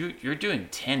 dude, you're doing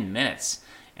 10 minutes.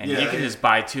 And you can just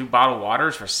buy 2 bottled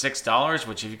waters for $6,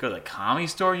 which if you go to the Comedy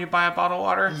Store, you buy a bottle of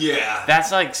water. Yeah.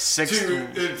 That's like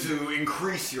to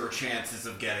increase your chances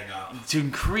of getting up. To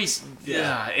increase,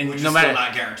 and which is still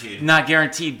not guaranteed. Not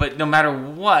guaranteed, but no matter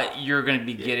what, you're going to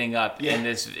be getting up in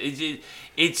this.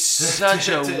 It's such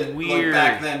a weird...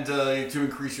 Like back then, to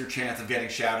increase your chance of getting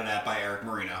shouted at by Eric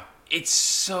Marino. It's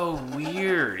so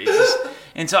weird. It's just,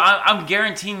 and so I'm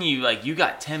guaranteeing you, like, you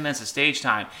got 10 minutes of stage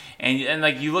time, and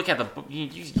like you look at the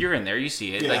you're in there, you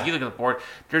see it. Yeah. Like you look at the board.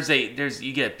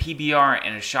 You get a PBR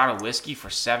and a shot of whiskey for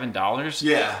 $7.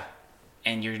 Yeah.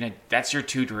 And that's your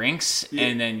 2 drinks, Yeah.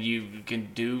 and then you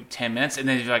can do 10 minutes, and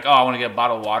then you're like, oh, I want to get a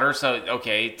bottle of water, so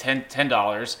okay,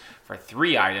 $10 for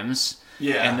 3 items.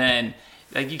 Yeah. And then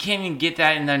like you can't even get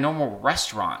that in a normal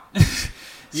restaurant.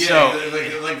 Yeah,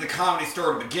 So, like the Comedy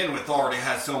Store to begin with already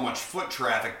has so much foot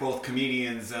traffic, both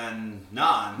comedians and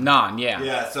non. yeah.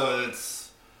 Yeah, so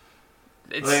it's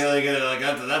that's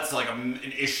like an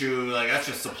issue. Like that's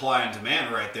just supply and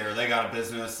demand right there. They got a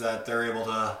business that they're able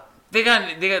to. They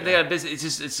got a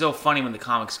business. It's so funny when the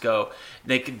comics go.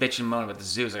 They could bitch and moan about the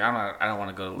zoo. It's like I don't want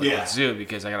to go to the Liquid Zoo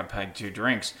because I got to pay 2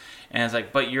 drinks. And it's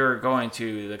like, but you're going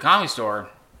to the Comedy Store.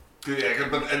 Yeah,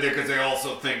 because they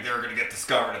also think they're going to get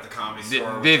discovered at the Comedy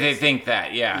Store. They think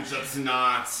that, yeah. Which that's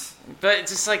not. But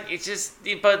it's just like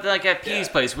but like at Petey's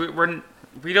place, we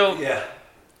don't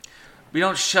we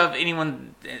don't shove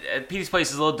anyone. At Petey's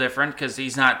place is a little different because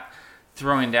he's not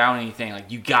throwing down anything. Like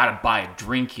you got to buy a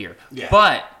drink here. Yeah.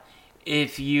 But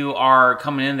if you are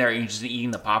coming in there and you're just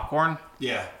eating the popcorn,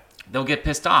 Yeah. they'll get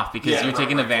pissed off because you're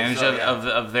taking advantage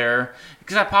of their,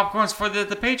 because that popcorn's for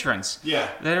the patrons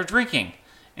that are drinking.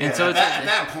 And so at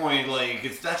that point, like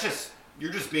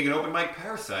you're just being an open mic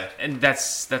parasite. And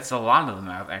that's a lot of them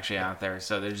out there.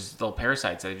 So they're just little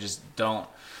parasites that just don't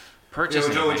purchase.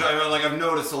 Which I've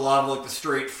noticed a lot of like the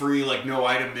straight free like no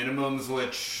item minimums,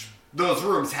 which those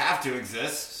rooms have to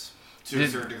exist to a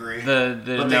certain degree. But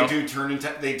they do turn into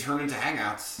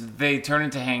hangouts. They turn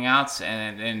into hangouts,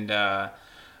 and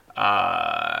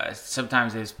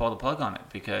sometimes they just pull the plug on it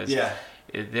because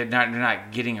they're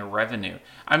not getting a revenue.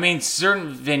 I mean,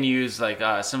 certain venues like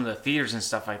some of the theaters and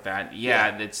stuff like that.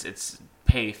 It's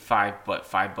pay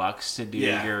 $5 to do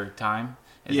your time.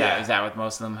 Is that with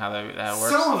most of them how that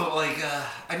works? Some of it, like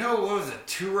I know what was it?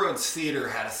 Two Roads Theater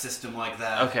had a system like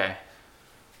that. Okay.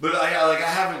 But I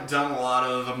haven't done a lot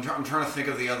of. I'm trying to think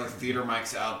of the other theater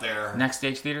mics out there. Next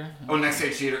Stage Theater. Oh, Next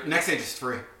Stage Theater. Next Stage is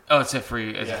free. Oh, it's a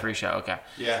free show. Okay.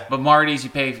 Yeah. But Marty's, you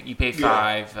pay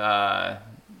 $5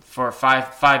 for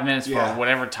five minutes for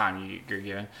whatever time you're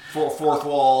given. Fourth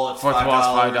wall, it's $5.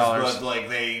 $5. But like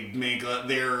they make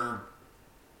they're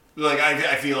like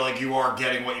I feel like you are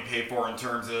getting what you pay for in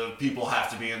terms of people have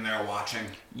to be in there watching.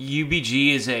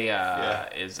 UBG is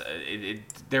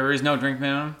there is no drink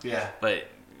minimum. Yeah. But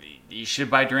you should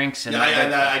buy drinks. And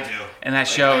I do. And that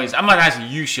show is, I'm not asking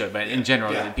you should, but in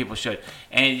general, people should.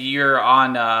 And you're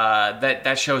on,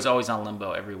 that show is always on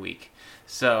Limbo every week.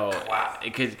 So,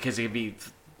 because it'd be,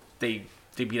 they'd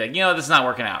be like, this is not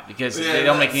working out because they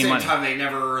don't make any money. At the same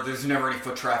time, there's never any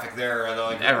foot traffic there.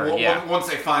 Like, once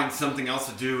they find something else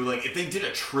to do, like if they did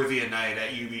a trivia night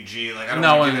at UBG, like I don't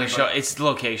know. No one's going to show, it's the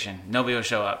location. Nobody will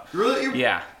show up. Really?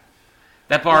 Yeah.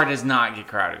 That bar does not get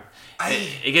crowded.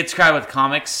 It gets crowded with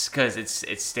comics because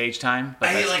it's stage time. But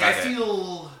I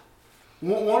feel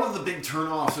one of the big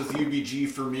turnoffs with UBG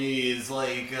for me is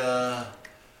like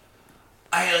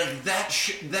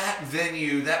that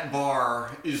venue, that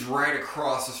bar is right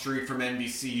across the street from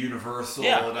NBC Universal,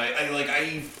 and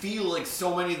I feel like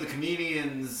so many of the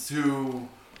comedians who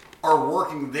are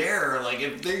working there, like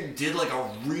if they did like a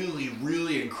really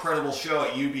really incredible show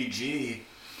at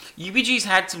UBG's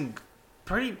had some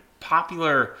pretty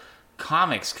popular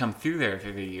comics come through there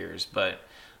through the years, but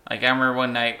like I remember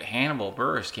one night Hannibal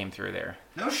Buress came through there.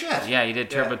 No shit. Yeah, he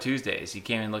did Turbo Tuesdays. He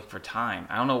came in looking for time.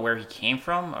 I don't know where he came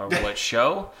from or what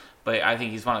show, but I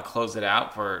think he's want to close it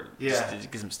out for just to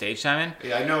get some stage time in.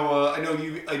 Yeah, I know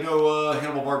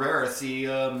Hannibal Buress.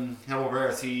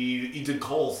 He did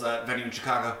Cole's, that venue in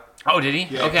Chicago. Oh, did he?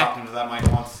 Yeah, okay. He popped into that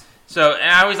mic once. So, and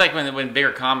I always like when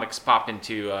bigger comics pop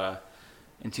into the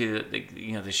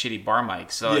shitty bar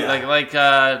mics. So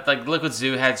like Liquid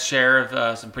Zoo had share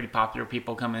of some pretty popular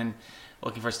people come in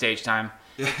looking for stage time.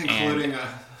 Yeah, including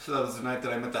so that was the night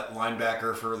that I met that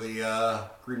linebacker for the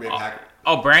Green Bay Packers.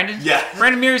 Oh, Brandon? Yeah.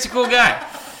 Brandon Meary's a cool guy.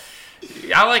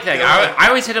 I like that guy. I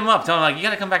always hit him up, tell him like you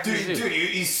gotta come back to the zoo. Dude,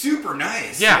 he's super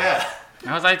nice. Yeah.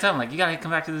 I tell him like you gotta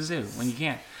come back to the zoo when you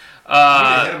can.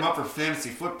 I hit him up for fantasy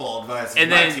football advice.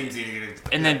 And my team's eating it.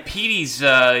 And then Petey's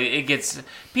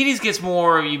gets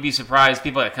more. You'd be surprised.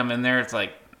 People that come in there, it's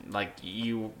like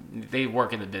they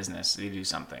work in the business. They do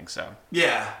something. So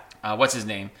yeah. What's his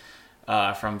name?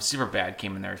 From Superbad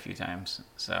came in there a few times.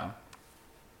 So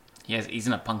he's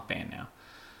in a punk band now.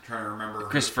 I'm trying to remember.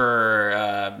 Christopher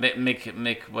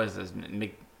Mick what's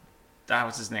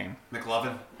his name?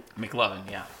 McLovin. McLovin,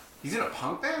 yeah. He's in a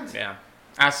punk band? Yeah.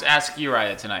 Ask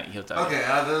Uriah tonight. He'll tell you. Okay,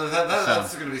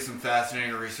 that's going to be some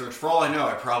fascinating research. For all I know,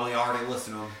 I probably already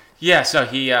listened to him. Yeah, so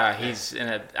he's in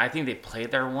a. I think they played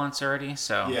there once already.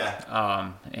 So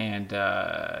yeah.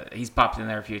 He's popped in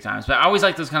there a few times. But I always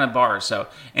like those kind of bars. So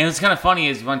and it's kind of funny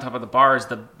is you want to talk about the bars.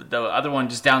 The other one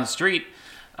just down the street,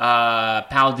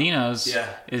 Paladino's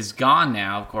is gone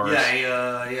now. Of course.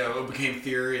 Yeah. It became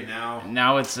Theory, and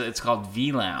now it's called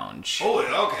V Lounge. Oh,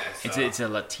 okay. So. It's a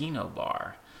Latino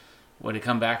bar. Would it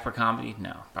come back for comedy?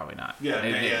 No, probably not. Yeah,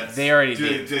 they already.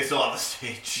 They still have a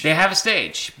stage. They have a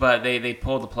stage, but they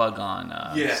pulled the plug on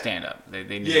stand up.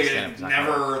 They knew stand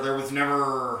up. There was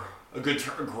never a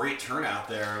great turnout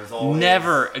there. It was always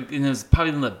never. And it was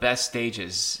probably one of the best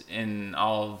stages in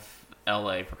all of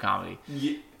LA for comedy.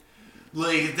 Yeah,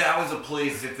 like that was a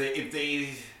place if they.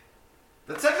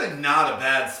 That's actually not a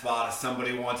bad spot if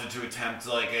somebody wanted to attempt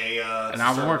like an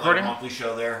album recording, like a monthly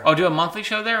show there. Oh, do a monthly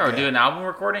show there, or do an album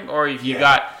recording, or if you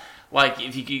got like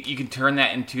if you can turn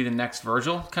that into the next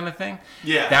Virgil kind of thing.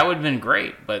 Yeah, that would have been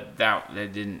great, but that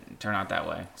didn't turn out that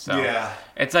way. So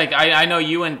it's like I know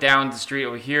you went down the street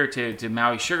over here to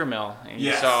Maui Sugar Mill and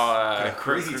you saw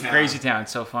Crazy Town.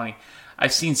 It's so funny.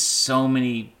 I've seen so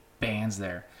many bands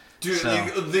there. Dude,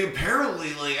 they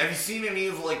apparently, like, have you seen any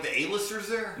of, like, the A-listers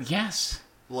there? Yes.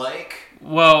 Like?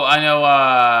 Well, I know,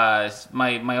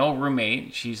 my old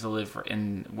roommate, she used to live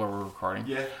in where we're recording.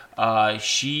 Yeah.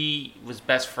 She was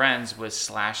best friends with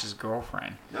Slash's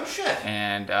girlfriend. No shit.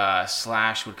 And,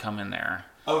 Slash would come in there.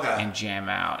 Okay. And jam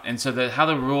out. And so how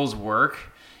the rules work,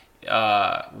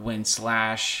 when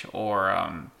Slash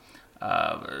or,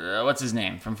 what's his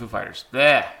name from Foo Fighters?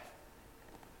 Bleh.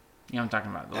 You know what I'm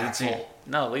talking about. The lead singer.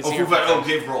 No, lead singer.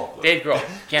 Dave Grohl. Dave Grohl.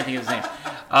 Can't think of his name.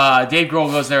 Dave Grohl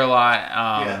goes there a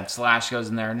lot. Slash goes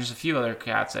in there. And there's a few other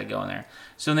cats that go in there.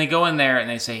 So when they go in there and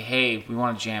they say, hey, we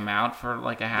want to jam out for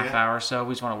like a half hour or so.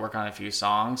 We just want to work on a few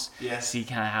songs. Yeah. See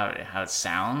kind of how it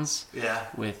sounds. Yeah.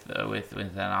 With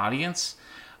an audience.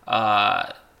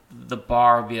 The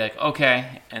bar will be like,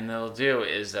 okay. And they'll do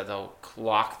is that they'll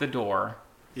lock the door.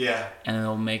 Yeah. And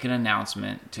they'll make an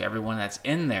announcement to everyone that's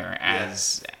in there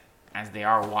as they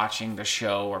are watching the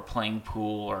show or playing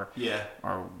pool or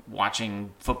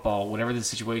watching football, whatever the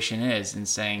situation is, and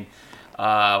saying,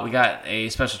 we got a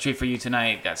special treat for you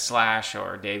tonight. Got Slash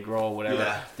or Dave Grohl, whatever.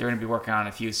 Yeah. They're going to be working on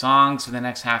a few songs for the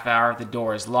next half hour. The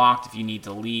door is locked. If you need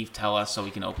to leave, tell us so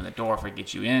we can open the door if we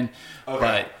get you in. Okay.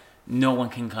 But no one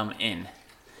can come in.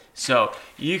 So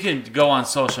you can go on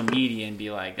social media and be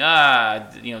like,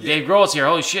 Dave Grohl's here.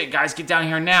 Holy shit, guys, get down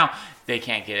here now. They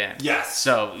can't get in. Yes.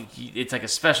 So it's like a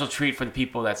special treat for the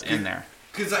people that's in there.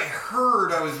 Because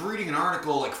I was reading an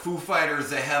article, like Foo Fighters,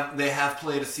 they have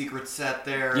played a secret set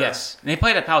there. Yes. And they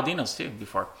played at Paladinos too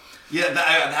before. Yeah, that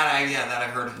I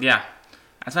heard. Yeah.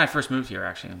 That's when I first moved here,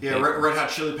 actually. Yeah, Red Hot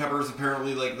Chili Peppers,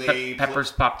 apparently, like they...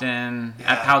 Peppers popped in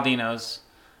at Paladinos.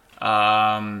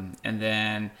 And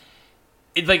then...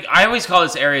 I always call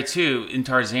this area too in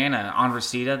Tarzana on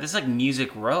Reseda. This is like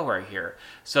Music Row right here.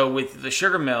 So with the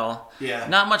Sugar Mill,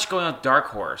 not much going on with Dark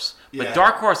Horse, but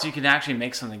Dark Horse you can actually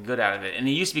make something good out of it. And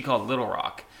it used to be called Little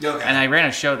Rock. Okay. And I ran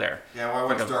a show there. Yeah, well, I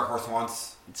went to Dark Horse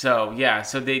once. So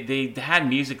so they had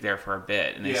music there for a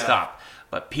bit and they stopped.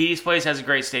 But Petey's Place has a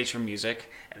great stage for music.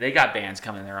 They got bands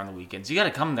coming there on the weekends. You got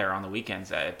to come there on the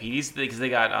weekends at Petey's because they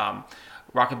got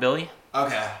Rockabilly.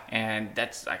 Okay. And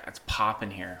that's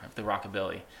popping here, the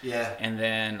Rockabilly. Yeah. And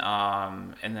then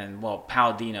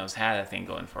Paladino's had a thing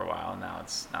going for a while. Now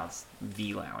it's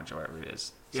V Lounge or whatever it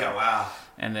is. So, yeah. Wow.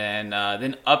 And then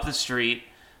up the street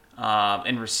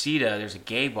in Reseda, there's a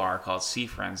gay bar called Sea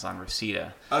Friends on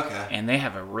Reseda. Okay. And they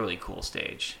have a really cool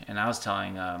stage. And I was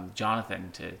telling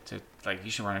Jonathan to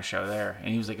you should run a show there. And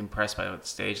he was like impressed by what the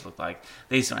stage looked like.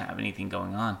 They just don't have anything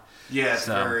going on. Yeah, it's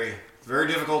very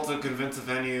difficult to convince a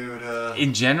venue to...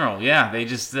 In general, yeah. They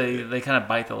just, they kind of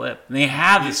bite the lip. And they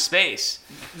have the space.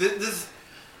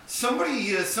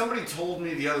 Somebody told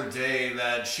me the other day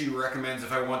that she recommends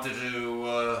if I wanted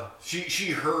to... She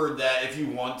heard that if you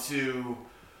want to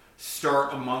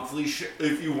start a monthly show...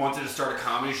 If you wanted to start a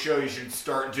comedy show, you should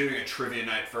start doing a trivia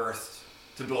night first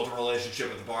to build a relationship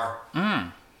with the bar.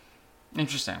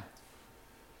 Interesting.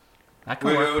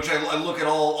 Which I look at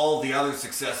all the other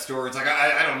success stories. Like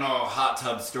I don't know how Hot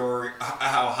Tub started.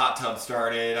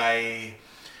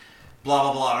 Blah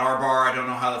blah blah at our bar. I don't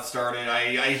know how that started.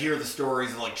 I hear the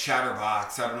stories of like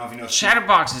Chatterbox. I don't know if you know.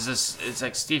 Chatterbox it's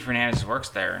like Steve Hernandez works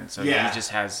there, and so he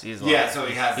just has a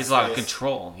lot of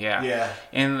control. Yeah. Yeah.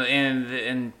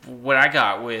 And what I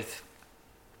got with.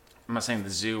 I'm not saying the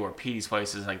Zoo or Petey's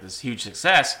Place is like this huge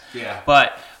success,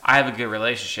 but I have a good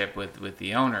relationship with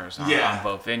the owners on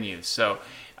both venues. So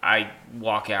I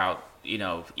walk out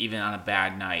even on a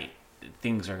bad night,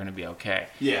 things are going to be okay.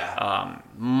 Yeah.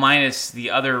 Minus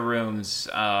the other rooms.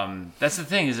 That's the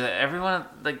thing, is that everyone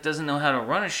doesn't know how to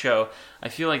run a show. I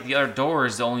feel like the other door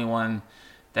is the only one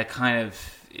that kind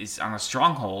of is on a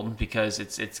stronghold, because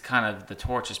it's kind of, the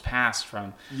torch is passed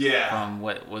from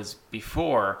what was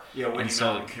before. Yeah, Whitney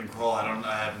Mountain Control.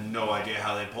 I have no idea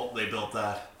how they built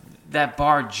that. That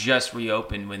bar just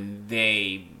reopened when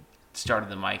they started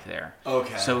the mic there.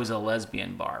 Okay. So it was a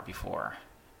lesbian bar before,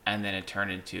 and then it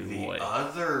turned into the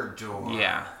other door.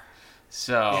 Yeah.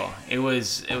 So it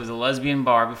was a lesbian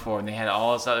bar before, and they had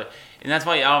all this other, and that's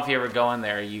why, I don't know if you ever go in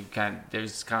there,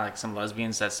 there's kind of like some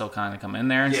lesbians that still kind of come in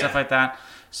there and stuff like that.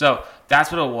 So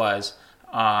that's what it was.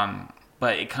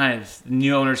 But it kind of,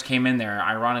 new owners came in there.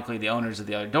 Ironically, the owners of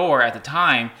the other door at the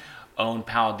time owned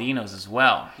Palladino's as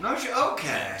well. No,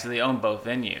 okay. So they owned both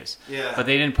venues. Yeah. But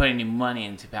they didn't put any money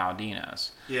into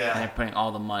Palladino's. Yeah. And they're putting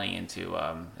all the money into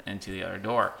the other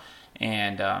door.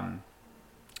 And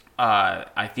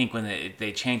I think when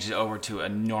they changed it over to a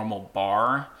normal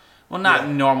bar, well, not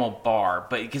normal bar,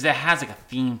 but because it has like a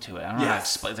theme to it. I don't know how to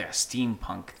explain. It's like a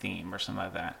steampunk theme or something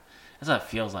like that. That's what it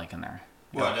feels like in there.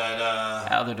 What,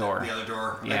 that other door? The other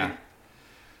door. Yeah.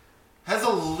 Has a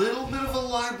little bit of a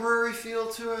library feel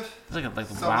to it. It's like the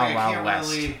Something Wild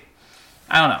West.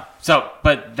 I don't know. So,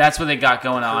 but that's what they got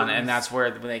going on, and that's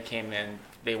where, when they came in,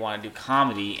 they wanted to do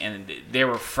comedy, and they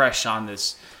were fresh on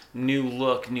this new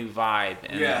look, new vibe,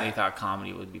 and they thought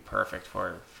comedy would be perfect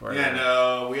for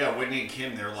Whitney and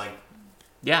Kim, they're like,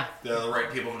 they're the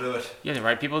right people to do it. Yeah, the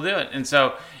right people to do it. And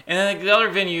so, and then the other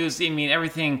venues, I mean,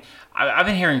 everything, I've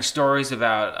been hearing stories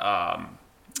about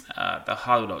the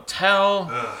Hollywood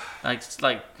Hotel,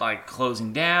 like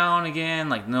closing down again,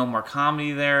 like no more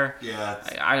comedy there. Yeah,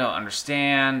 I don't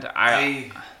understand.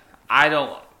 I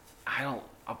don't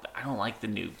like the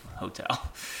new hotel.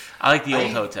 I like the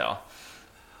old hotel.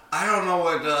 I don't know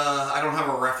what. I don't have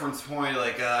a reference point.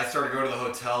 I started going to the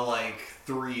hotel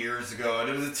 3 years ago, and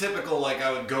it was a typical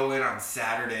I would go in on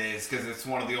Saturdays because it's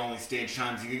one of the only stage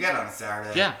times you could get on a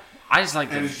Saturday. Yeah. I just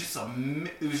like. And it was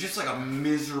just a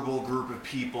miserable group of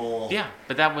people. Yeah,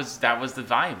 but that was the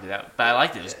vibe. But I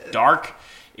liked it. It was dark.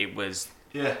 It was.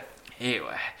 Yeah.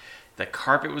 The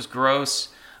carpet was gross.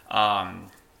 I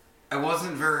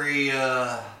wasn't very.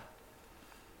 I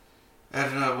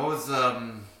don't know. What was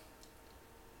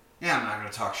Yeah, I'm not gonna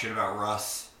talk shit about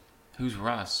Russ. Who's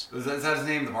Russ? Is that his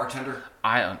name? The bartender?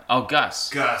 Gus.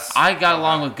 Gus. I got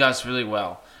along with Gus really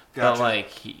well. Gotcha. But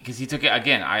because he took it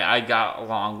again, I got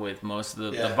along with most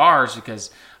of the bars because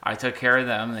I took care of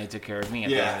them and they took care of me at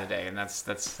the end of the day, and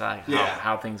that's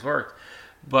how things worked.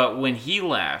 But when he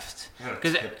left,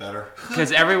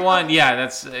 because everyone,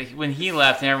 that's when he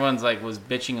left, and everyone's was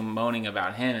bitching and moaning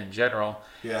about him in general.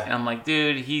 Yeah, and I'm like,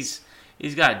 dude, he's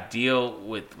got to deal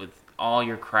with all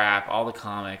your crap, all the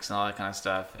comics and all that kind of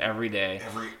stuff every day.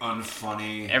 Every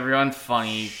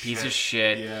unfunny piece of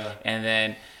shit. Yeah, and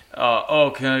then. Can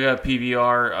I get a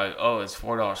PBR? It's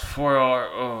 $4. $4.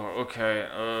 Oh,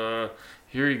 okay.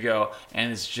 Here you go. And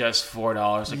it's just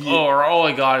 $4. Or all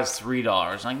I got is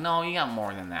 $3. Like, no, you got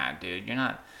more than that, dude.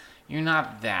 You're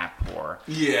not that poor.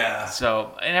 Yeah.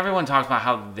 So, and everyone talks about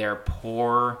how they're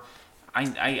poor.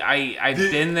 I've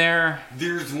been there.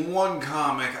 There's one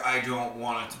comic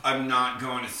I'm not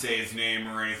going to say his name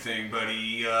or anything, but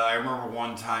I remember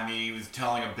one time he was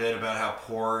telling a bit about how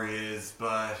poor he is,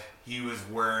 but he was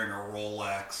wearing a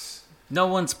Rolex. No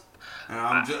one's. And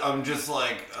I'm just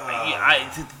like.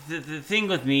 The thing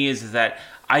with me is that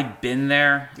I've been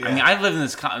there. Yeah. I mean, I've lived in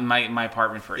this my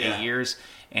apartment for 8 years,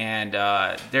 and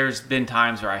there's been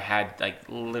times where I had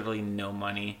literally no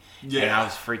money, and I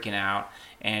was freaking out.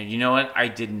 And you know what? I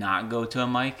did not go to a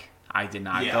mic. I did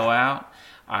not go out.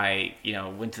 I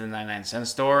went to the 99-cent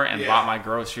store and bought my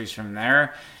groceries from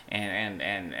there.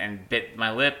 And bit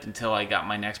my lip until I got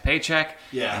my next paycheck.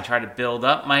 Yeah. And tried to build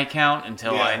up my account and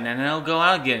then I'll go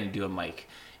out again and do a mic.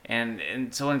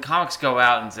 And so when comics go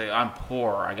out and say, I'm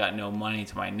poor, I got no money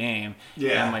to my name.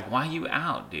 Yeah. And I'm like, why are you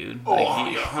out, dude? Oh,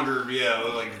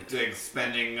 100,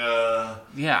 spending, well,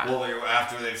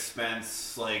 after they've spent,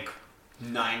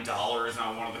 $9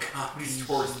 on one of the comedy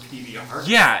stores PBR.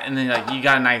 Yeah, and then you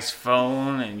got a nice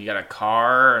phone and you got a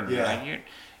car and you're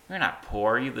not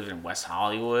poor. You live in West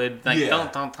Hollywood.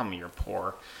 Don't tell me you're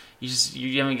poor.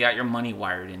 You haven't got your money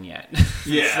wired in yet.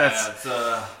 Yeah,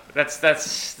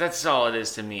 that's all it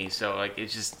is to me. So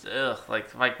it's just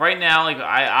like right now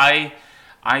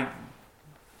I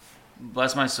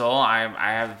bless my soul.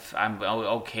 I'm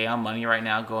okay on money right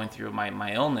now going through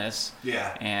my illness.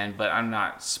 Yeah. But I'm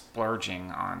not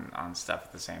splurging on stuff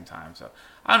at the same time. So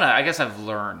I don't know. I guess I've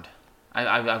learned.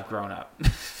 I've grown up.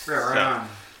 Right on.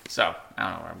 So I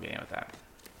don't know where I'm getting with that.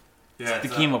 Yeah, It's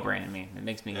the chemo brain in me. It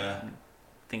makes me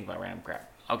think about random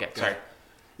crap. Okay, sorry.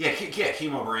 Yeah,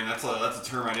 chemo brain. That's a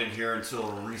term I didn't hear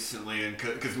until recently, and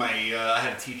because I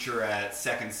had a teacher at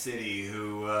Second City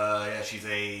who she's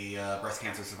a breast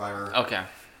cancer survivor. Okay.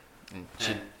 And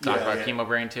she talked about chemo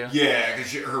brain too. Yeah,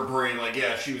 because her brain,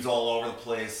 she was all over the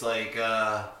place.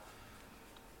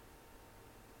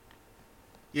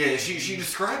 She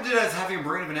described it as having a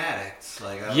brain of an addict.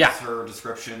 That was her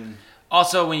description.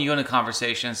 Also, when you go into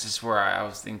conversations, this is where I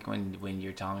was thinking when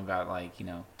you're telling me about,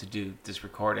 to do this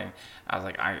recording, I was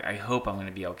like, I hope I'm going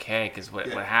to be okay, because what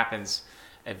happens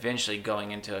eventually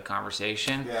going into a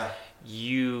conversation,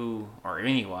 you or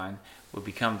anyone will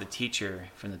become the teacher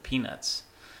from the Peanuts,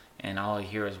 and all I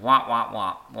hear is wah, wah,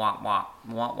 wah, wah, wah,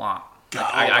 wah, wah.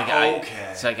 Okay.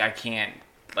 It's like I can't,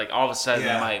 all of a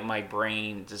sudden my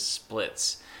brain just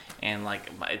splits. And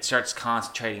it starts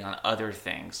concentrating on other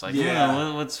things,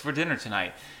 what's for dinner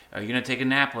tonight? Are you gonna take a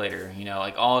nap later?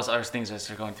 All those other things that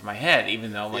start going through my head.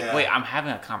 Even though wait, I'm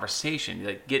having a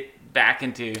conversation. Get back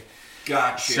into.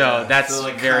 Gotcha. So that's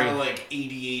very kind of like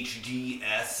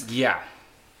ADHD-esque. Yeah.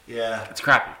 Yeah. It's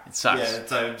crappy. It sucks.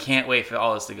 Yeah. Can't wait for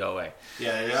all this to go away.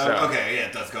 Yeah. So, okay. Yeah.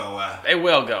 It does go away. It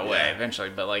will go away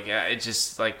eventually, but it's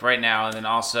just right now, and then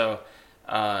also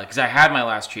because I had my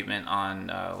last treatment on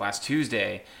last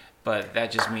Tuesday. But that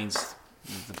just means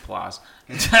the applause.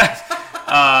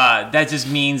 That just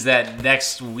means that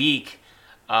next week.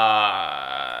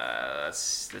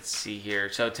 Let's see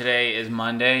here. So today is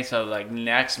Monday. So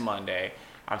next Monday,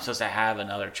 I'm supposed to have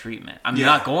another treatment. I'm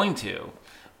not going to,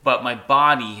 but my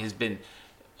body has been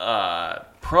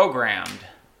programmed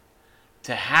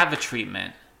to have a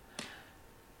treatment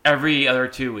every other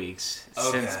 2 weeks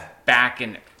since back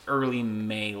in early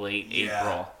May, late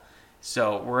April.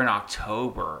 So we're in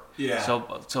October. Yeah.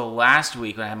 So last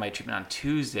week when I had my treatment on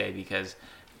Tuesday, because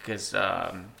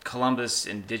Columbus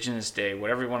Indigenous Day,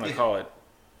 whatever you want to call it,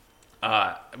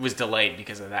 was delayed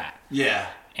because of that. Yeah.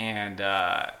 And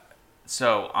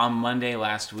so on Monday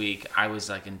last week, I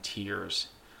was in tears.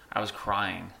 I was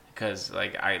crying because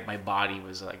my body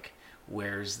was like,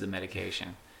 "Where's the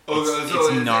medication?"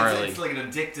 It's gnarly. It's like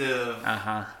an addictive.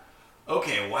 Uh-huh.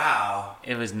 Okay, wow.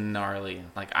 It was gnarly.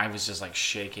 I was just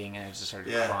shaking, and I just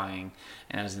started crying,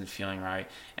 and I wasn't feeling right.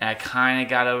 And I kind of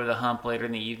got over the hump later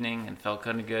in the evening and felt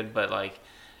kind of good, but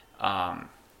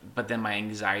but then my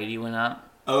anxiety went up.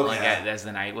 Okay. As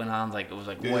the night went on, it was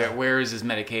where is this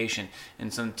medication?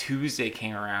 And so Tuesday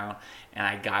came around, and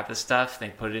I got the stuff. They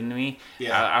put it into me.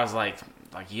 Yeah. I was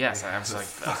yes. I was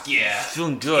fuck yeah,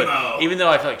 feeling good, even though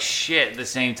I felt like shit at the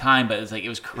same time. But it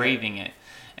was craving it.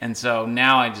 And so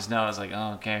now I just know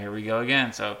oh, okay, here we go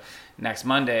again. So next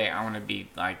Monday I'm gonna be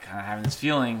kind of having this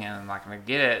feeling, and I'm not gonna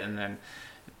get it. And then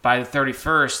by the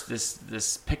 31st,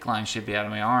 this PICC line should be out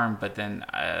of my arm. But then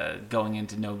going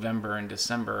into November and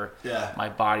December, my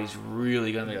body's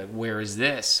really gonna be where is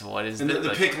this? What is this? And the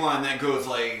PICC line that goes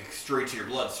straight to your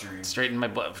bloodstream, straight in my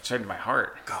blood, straight to my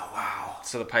heart. Oh wow!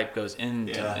 So the pipe goes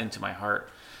into my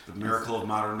heart. The miracle of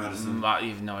modern medicine. You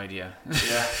have no idea.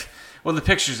 Yeah. Well, the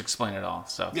pictures explain it all.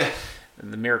 So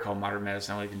the miracle of modern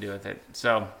medicine, what you can do with it.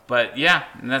 So, but yeah,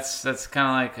 and that's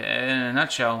kind of in a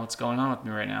nutshell what's going on with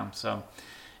me right now. So,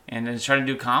 and then trying to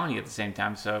do comedy at the same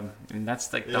time. So, and that's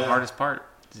the hardest part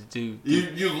to do.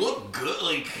 You look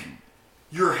good.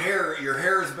 Your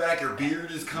hair is back. Your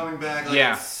beard is coming back. And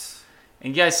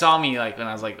you guys saw me when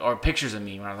I was or pictures of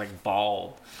me when I was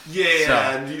bald. Yeah, so,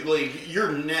 and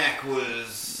your neck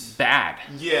was bad.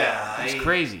 Yeah, it was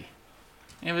crazy.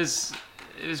 It was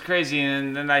crazy,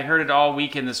 and then I heard it all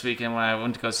weekend this weekend when I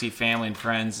went to go see family and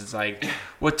friends. It's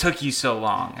what took you so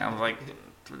long? I was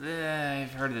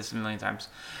I've heard this a million times.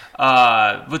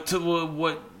 Why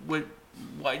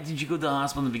did you go to the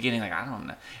hospital in the beginning? I don't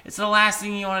know. It's the last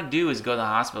thing you want to do is go to the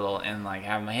hospital and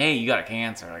have them, hey, you got a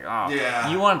cancer.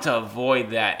 You want to avoid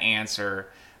that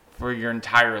answer for your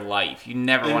entire life. You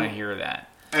never want to hear that.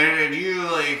 And you,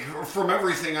 from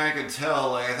everything I could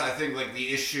tell, I think,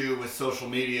 the issue with social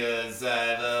media is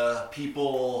that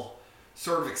people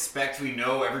sort of expect we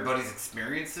know everybody's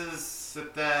experiences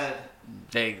with that.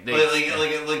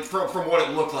 From what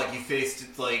it looked like, you faced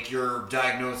it, your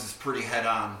diagnosis pretty head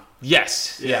on.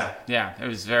 Yes. Yeah. It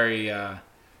was very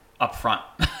upfront.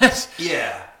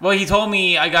 Yeah. Well, he told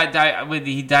me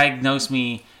he diagnosed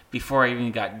me before I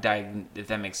even got diagnosed, if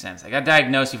that makes sense. I got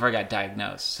diagnosed before I got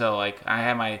diagnosed. So, I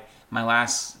had my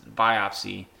last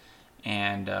biopsy,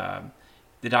 and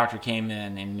the doctor came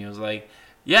in, and he was like,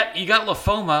 yep, you got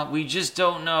lymphoma. We just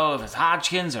don't know if it's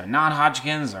Hodgkin's or not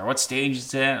Hodgkin's or what stage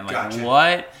it's in. I'm gotcha.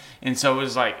 What? And so it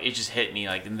was it just hit me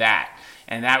in that.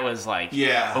 And that was like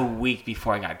Yeah. a week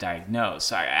before I got diagnosed.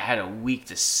 So I had a week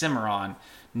to simmer on,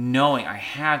 knowing I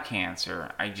have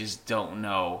cancer. I just don't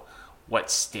know what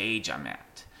stage I'm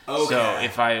at. Okay. So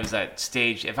if I was at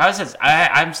stage,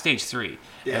 I'm stage 3.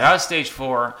 Yeah. If I was stage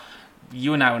 4,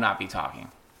 you and I would not be talking.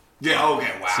 Yeah.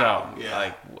 Okay. Wow. So yeah.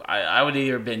 like I would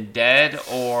either have been dead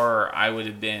or I would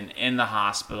have been in the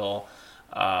hospital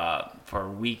for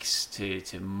weeks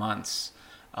to months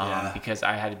because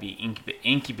I had to be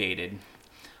incubated.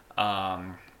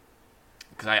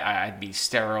 Because I'd be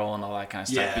sterile and all that kind of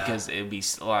stuff because it would be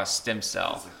a lot of stem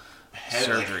cell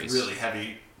surgeries. Like really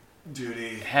heavy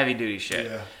duty shit.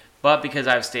 Yeah. But because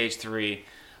I have stage 3,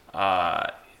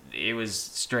 it was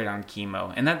straight on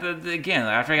chemo. And then again,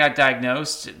 after I got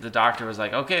diagnosed, the doctor was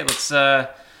like, "Okay, let's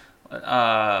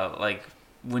like,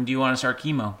 when do you want to start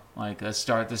chemo? Like, let's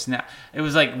start this now." It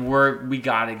was like we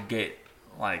gotta get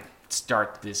like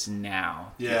start this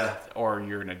now. Yeah. Or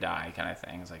you're gonna die, kind of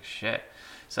thing. It's like shit.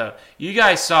 So you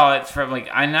guys saw it from like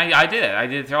I did it. I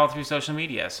did it all through social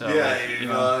media. So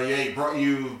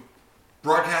you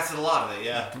broadcasted a lot of it.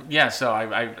 Yeah. Yeah. So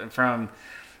I from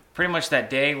pretty much that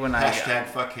day when Hashtag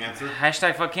fuck cancer.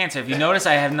 Hashtag fuck cancer. If you notice,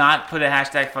 I have not put a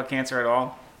hashtag fuck cancer at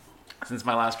all since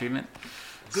my last treatment.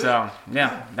 Good. So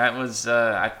yeah, that was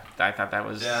I thought that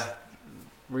was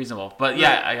reasonable. But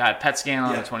yeah, I got a PET scan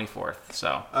on the 24th.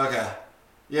 So okay.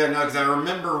 Yeah, no, because I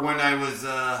remember when I was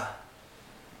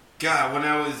when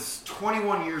I was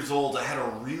 21 years old, I had a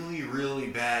really, really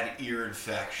bad ear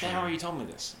infection. I remember you told me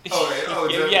this.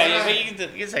 Yeah, you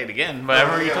can say it again, but I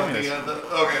remember you told me this.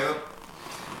 Okay.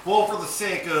 Well, for the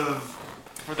sake of...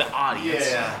 For the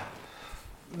audience. Yeah.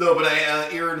 No, but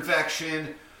I ear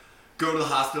infection, go to the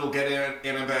hospital, get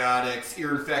antibiotics,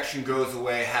 ear infection goes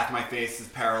away, half my face is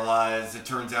paralyzed. It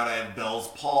turns out I have Bell's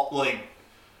palsy. Like,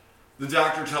 the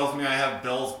doctor tells me I have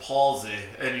Bell's palsy,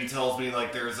 and he tells me,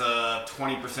 like, there's a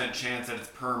 20% chance that it's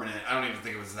permanent. I don't even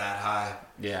think it was that high.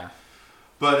 Yeah.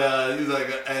 But,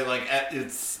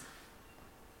 it's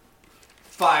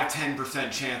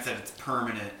 5-10% chance that it's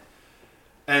permanent.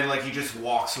 And, like, he just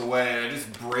walks away, and I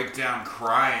just break down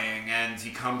crying, and he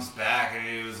comes back, and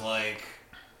he was like,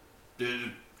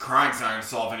 "Dude, crying's not going to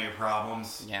solve any of your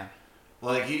problems." Yeah.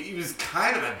 Like, he was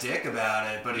kind of a dick about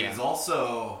it, but he was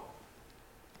also...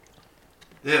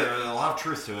 Yeah, there was a lot of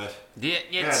truth to it.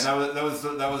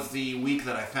 That was the week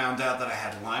that I found out that I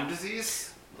had Lyme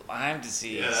disease. Lyme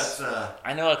disease. Yeah, that's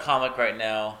I know a comic right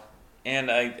now,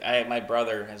 and I my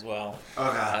brother as well.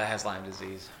 Okay. Has Lyme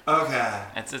disease. Okay.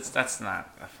 That's not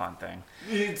a fun thing.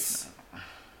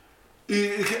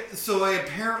 So I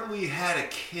apparently had a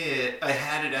kid. I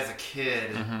had it as a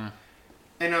kid,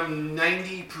 and I'm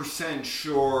 90%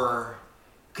 sure.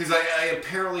 Because I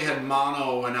apparently had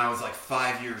mono when I was like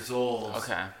 5 years old.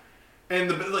 Okay. And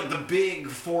the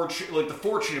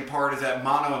fortunate part is that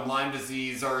mono and Lyme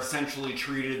disease are essentially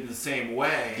treated in the same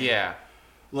way. Yeah.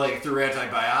 Like through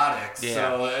antibiotics. Yeah.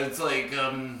 So it's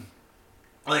I'm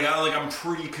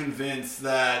pretty convinced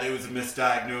that it was a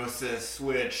misdiagnosis,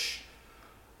 which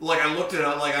I looked it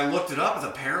up as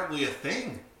apparently a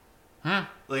thing. Like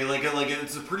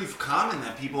it's pretty common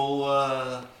that people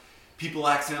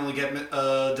accidentally get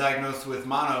diagnosed with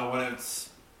mono when it's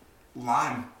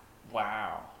Lyme.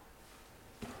 Wow.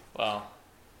 Well,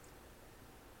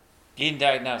 getting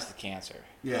diagnosed with cancer.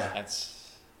 Yeah.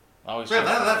 That's always. Yeah,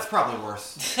 that's probably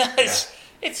worse.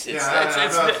 It's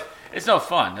no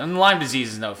fun. And Lyme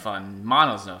disease is no fun.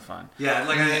 Mono's no fun. Yeah,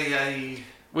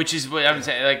 which is what I'm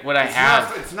saying. Like what I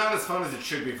have. It's not as fun as it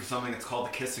should be for something that's called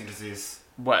the kissing disease.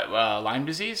 What, Lyme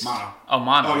disease? Mono. Oh,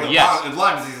 mono. Oh, yeah, yes.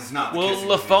 Lyme disease is not the kissing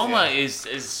lymphoma disease,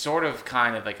 is sort of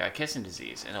kind of like a kissing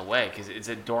disease in a way because it's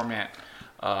a dormant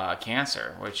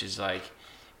cancer, which is like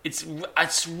it's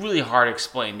really hard to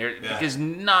explain. Because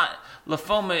not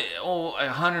lymphoma.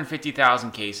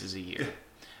 150,000 cases a year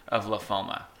of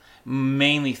lymphoma,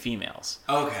 mainly females.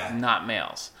 Okay. Not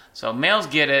males. So males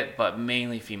get it, but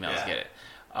mainly females get it.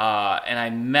 And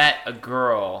I met a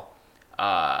girl.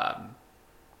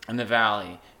 In the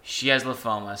Valley, she has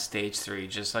lymphoma, stage 3,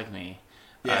 just like me.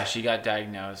 Yeah. She got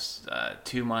diagnosed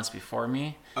 2 months before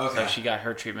me. Okay. So she got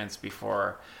her treatments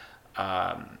before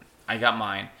I got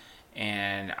mine.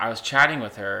 And I was chatting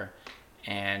with her,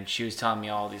 and she was telling me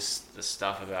all this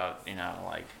stuff about,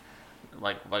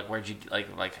 like where'd you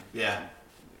Yeah.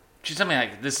 She's telling me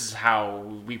like this is how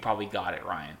we probably got it,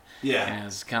 Ryan. Yeah. And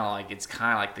it's kind of like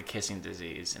the kissing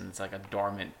disease, and it's like a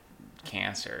dormant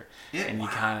cancer, and you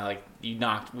kind of like we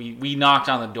knocked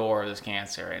on the door of this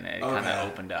cancer, and it kind of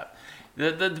opened up.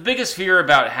 The biggest fear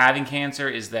about having cancer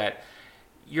is that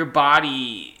your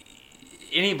body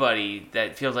anybody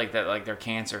that feels like that, like they're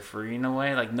cancer free in a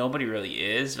way, like nobody really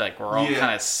is. Like we're all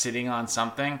kind of sitting on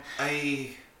something.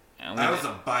 I was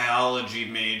a biology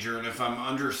major, and if I'm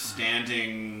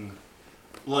understanding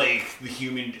like the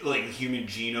human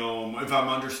genome, if I'm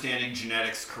understanding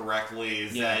genetics correctly,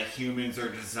 is that humans are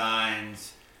designed,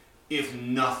 if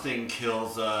nothing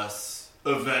kills us,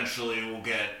 eventually we'll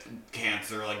get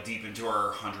cancer like deep into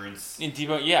our hundreds.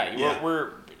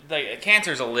 We're like,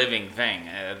 cancer's a living thing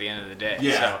at the end of the day.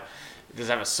 Yeah. So does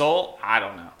it have a soul? I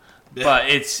don't know. Yeah. But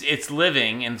it's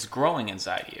living and it's growing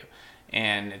inside you,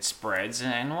 and it spreads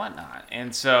and whatnot.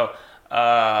 And so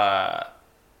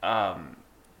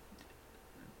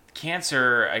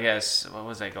cancer, I guess, what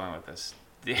was I going with this?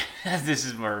 This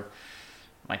is more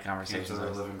my conversation.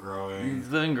 Living,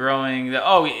 growing. Living, growing.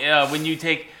 When you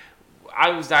take...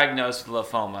 I was diagnosed with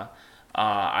lymphoma.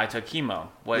 I took chemo.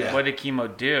 What did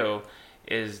chemo do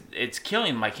is it's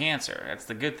killing my cancer. That's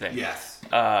the good thing. Yes.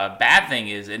 Bad thing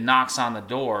is it knocks on the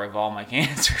door of all my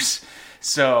cancers.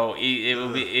 So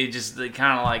it just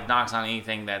kind of like knocks on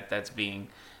anything that's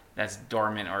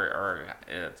dormant or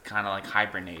kind of like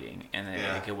hibernating, and then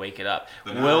it can wake it up.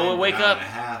 Will it wake up?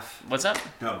 What's up?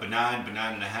 No, benign and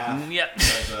a half. Yep.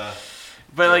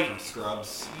 But like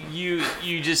scrubs, you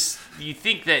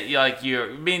think that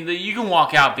you can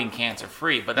walk out being cancer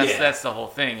free, but that's the whole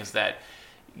thing, is that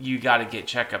you got to get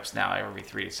checkups now every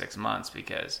 3 to 6 months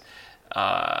because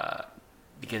the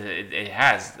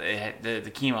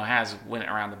chemo has went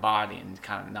around the body and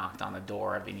kind of knocked on the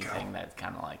door of anything that's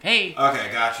kind of like, hey,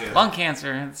 okay, gotcha, lung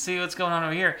cancer, let's see what's going on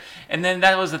over here. And then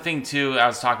that was the thing too. I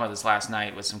was talking about this last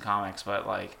night with some comics, but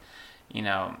like,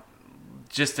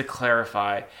 just to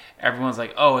clarify, everyone's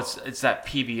like, oh, it's that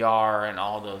PBR and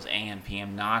all those AM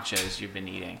PM nachos you've been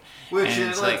eating, which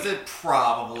and is like, it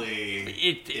probably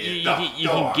you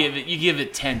give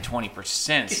it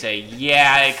 10-20%. Say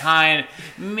it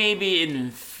maybe it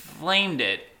inflamed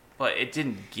it, but it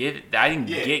didn't I didn't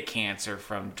get cancer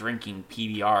from drinking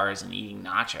PBRs and eating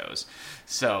nachos.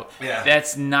 So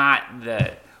that's not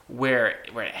where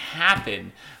it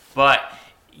happened, but.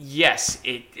 Yes,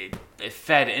 it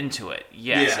fed into it.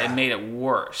 Yes, it made it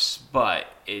worse. But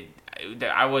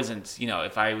I wasn't,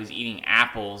 if I was eating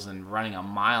apples and running a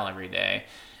mile every day,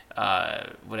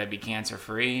 would I be cancer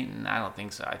free? I don't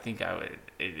think so. I think I would.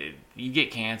 You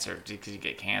get cancer because you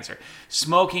get cancer.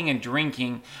 Smoking and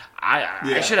drinking,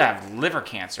 I should have liver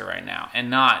cancer right now and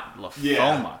not lymphoma.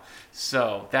 Yeah.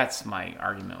 So that's my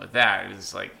argument with that. It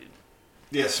was like,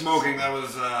 smoking. That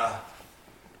was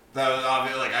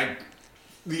obvious. Like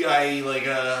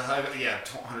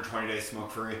 120 days smoke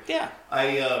free. Yeah.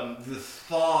 The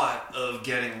thought of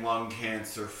getting lung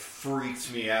cancer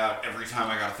freaks me out every time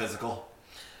I got a physical.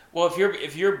 Well,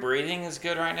 if your breathing is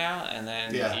good right now, and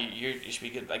then you should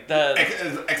be good. Like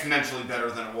exponentially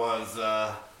better than it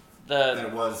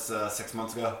was 6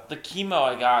 months ago. The chemo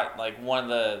I got, like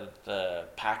one of the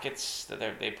packets that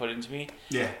they put into me,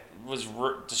 was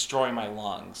destroying my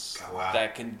lungs. Oh, wow.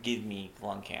 That can give me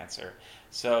lung cancer.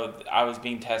 So I was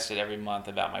being tested every month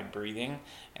about my breathing,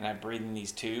 and I breathe in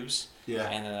these tubes, and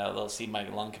then they'll see my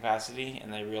lung capacity,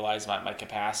 and they realized my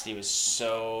capacity was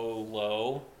so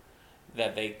low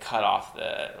that they cut off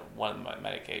one of my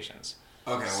medications.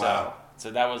 Okay, wow.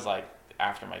 So that was like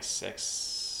after my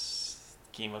 6th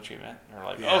chemo treatment. They're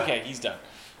like, okay, he's done.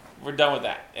 We're done with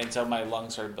that. And so my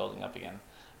lungs started building up again.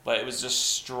 But it was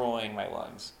destroying my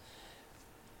lungs.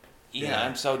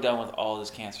 I'm so done with all this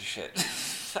cancer shit.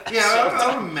 I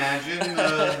would imagine.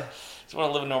 Just want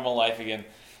to live a normal life again.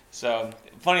 So,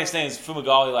 funniest thing is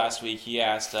Fumagalli last week, he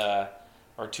asked, or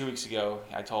 2 weeks ago,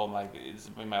 I told him, like, it's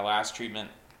been my last treatment,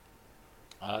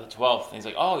 the 12th. And he's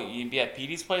like, oh, you'd be at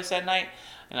Petey's place that night?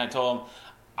 And I told him,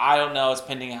 I don't know, it's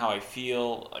pending how I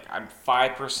feel. Like, I'm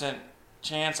 5%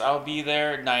 chance I'll be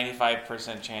there,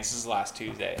 95% chance. This is last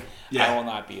Tuesday. I will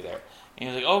not be there. And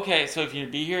he was like, okay, so if you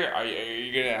be here, are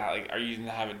you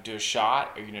gonna have it do a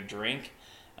shot? Are you gonna drink?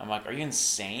 I'm like, are you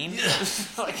insane?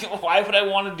 Like, why would I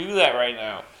want to do that right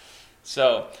now?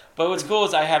 So, but what's cool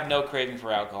is I have no craving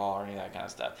for alcohol or any of that kind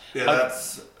of stuff. Yeah,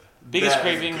 biggest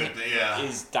craving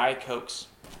is Diet Cokes.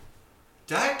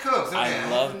 Diet Cokes. Okay. I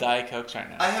love Diet Cokes right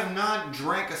now. I have not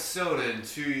drank a soda in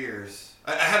 2 years.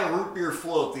 I had a root beer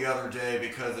float the other day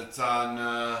because it's on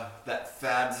that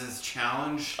Fabs'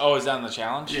 challenge. Oh, is that on the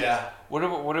challenge? Yeah. What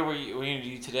are you going to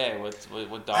do today? What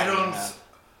dog do you have?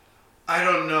 I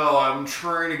don't know. I'm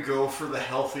trying to go for the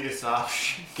healthiest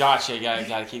option. Gotcha. You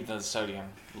gotta keep the sodium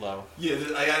low. Yeah,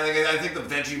 I think the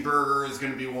veggie burger is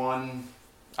going to be one.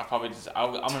 I'm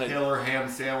gonna killer ham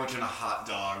sandwich and a hot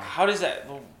dog. How does that?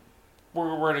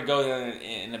 We're gonna go there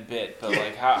in a bit, but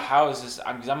like how is this?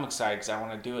 I'm excited because I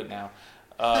want to do it now.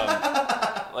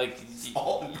 Like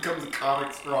All becomes a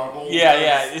comic stronghold.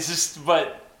 yeah. It's just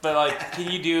but like,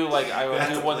 can you do like I would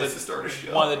That's do a one place of to start a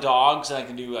show. the dogs, and I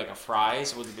can do like a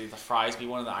fries. Would the fries be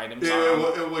one of the items?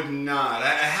 It would not. I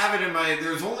have it in my.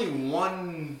 There's only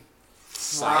one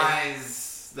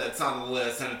fries that's on the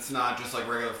list, and it's not just like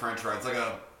regular French fries. It's like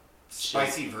a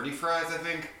spicy verde fries, I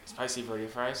think. Spicy verde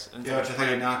fries. And Yeah, which I think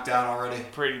I knocked out already.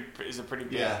 Is a pretty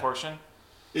big portion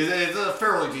It's a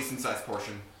fairly decent sized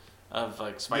portion of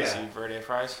like spicy verde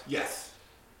fries. Yes.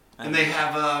 And they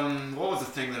have what was the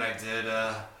thing that I did?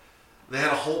 They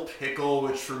had a whole pickle,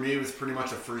 which for me was pretty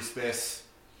much a free space.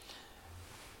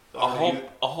 A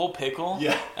whole pickle?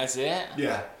 Yeah. That's it?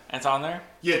 Yeah. That's on there?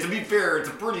 Yeah, to be fair, it's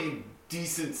a pretty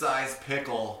decent sized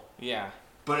pickle. Yeah.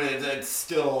 But it's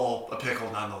still a pickle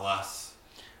nonetheless.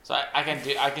 So I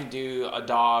can do a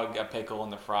dog, a pickle,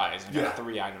 and the fries. I got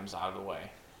 3 items out of the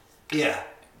way. Yeah.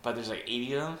 But there's like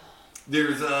 80 of them?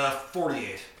 There's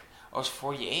 48. Oh, it's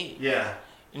 48? Yeah.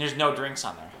 And there's no drinks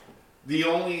on there? There's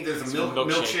a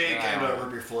milkshake and a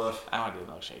root beer float. I don't want to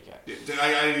do a milkshake yet.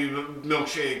 I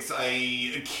milkshakes.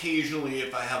 I occasionally,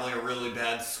 if I have like a really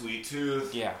bad sweet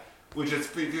tooth, which is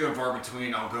few and far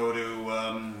between, I'll go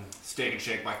to Steak and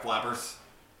Shake by Flappers.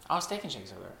 Oh, Steak and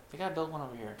Shake's over there. They gotta build one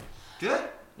over here. Did I?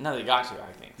 No, they got to.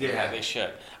 I think. Yeah, they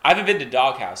should. I haven't been to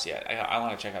Doghouse yet. I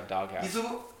want to check out Doghouse. Yeah,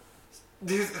 so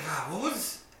what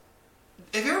was?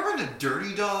 Have you ever been to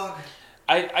Dirty Dog?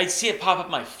 I see it pop up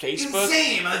on my Facebook.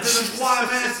 Insane! That's why I'm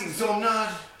asking, so I'm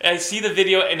not... I see the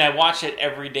video and I watch it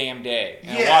every damn day.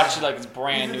 And I watch it like it's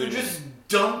brand new. They're just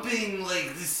dumping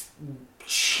like this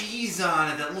cheese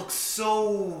on it that looks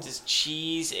so... Just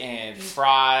cheese and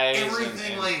fries.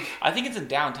 Everything and like... I think it's in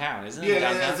downtown, isn't it?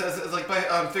 Yeah, it's like by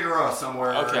Figueroa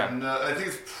somewhere. Okay. And I think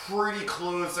it's pretty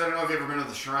close. I don't know if you've ever been to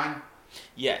the Shrine.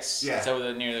 Yes. Yeah. Is that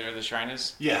where near the Shrine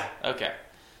is? Yeah. Okay.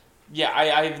 Yeah,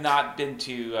 I have not been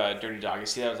to Dirty Dog. I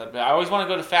see that. I always want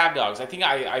to go to Fab Dogs. I think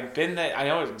I've been there. I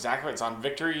know exactly. It's on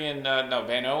Victory and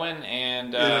Van Owen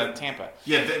and Tampa.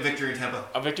 Yeah, Victory in Tampa.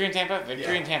 Oh, Victory in Tampa.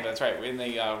 Victory in Tampa. That's right. In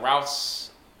the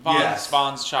Ralph's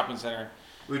Spawn's shopping center.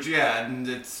 Which and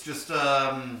it's just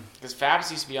because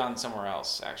Fab's used to be on somewhere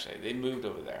else. Actually, they moved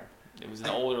over there. It was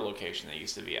an older location they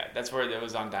used to be at. That's where it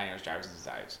was on Diners, Drivers, and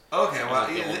Dives. Okay, well,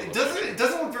 it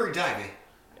doesn't look very divey.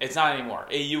 It's not anymore.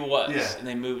 It was, yeah. And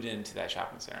they moved into that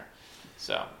shopping center.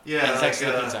 So yeah, it's next to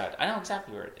the Pizza Hut. I know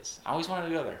exactly where it is. I always wanted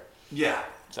to go there. Yeah.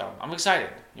 So I'm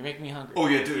excited. You're making me hungry. Oh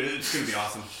yeah, dude, it's gonna be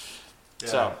awesome. Yeah.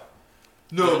 So.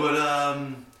 No, but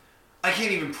I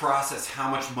can't even process how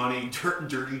much money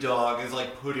Dirty Dog is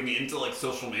like putting into like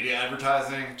social media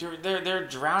advertising. They're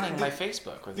drowning my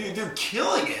Facebook with it. They're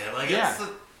killing it. Like that's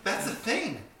the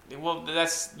thing. Well,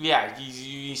 that's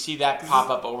you see that pop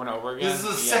up over and over again. This is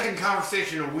the second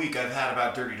conversation a week I've had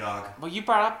about Dirty Dog. Well, you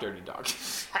brought up Dirty Dog.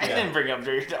 I didn't bring up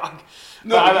Dirty Dog.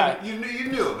 No, but you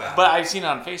knew about it. But I've seen it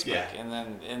on Facebook, and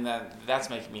then that's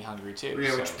making me hungry too.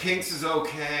 Yeah, which Pink's is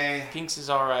okay. Pink's is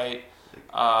all right.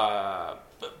 By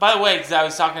the way, because I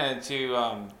was talking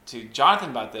to Jonathan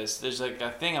about this, there's like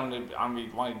a thing I'm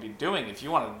going to be doing. If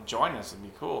you want to join us, it'd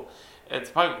be cool. It's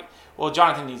probably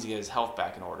Jonathan needs to get his health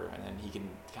back in order, and then he can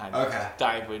kind of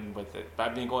dive in with it. But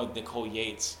I've been going with Nicole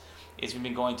Yates. We've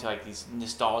been going to like these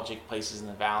nostalgic places in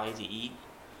the valley to eat.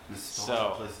 Places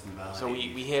in the valley. So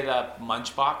we hit up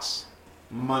Munchbox.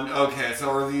 Okay, so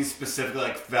are these specifically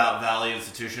like valley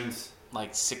institutions?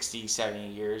 Like 60, 70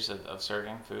 years of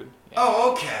serving food. Yeah.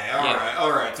 Oh, okay.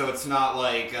 All right. So it's not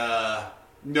like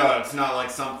no, it's not like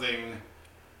something.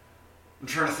 I'm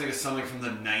trying to think of something from the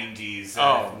 90s.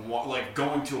 Like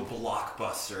going to a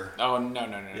Blockbuster. Oh, no.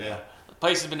 Yeah. The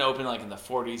place has been open like in the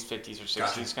 40s, 50s, or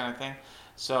 60s kind of thing.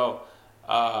 So,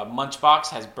 Munchbox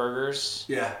has burgers.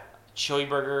 Yeah. Chili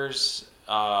burgers,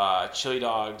 chili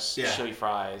dogs, chili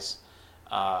fries.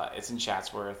 It's in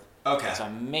Chatsworth. Okay. It's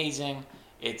amazing.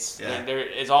 It's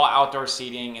all outdoor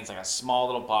seating. It's like a small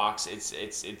little box. It's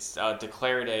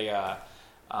declared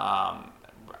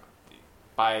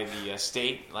by the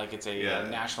state, like it's a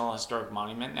National Historic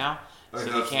Monument now, so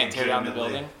they can't tear down the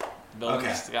building. The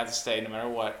building's got to stay no matter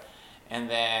what. And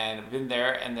then been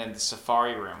there, and then the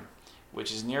Safari Room,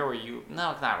 which is near where you.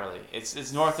 No, it's not really.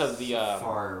 It's north of the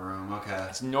Safari Room. Okay.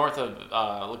 It's north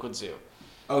of Liquid Zoo.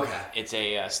 Okay. It's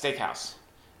a steakhouse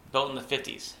built in the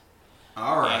 50s.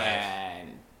 All right. And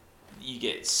you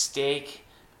get steak,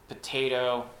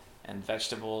 potato, and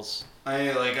vegetables. I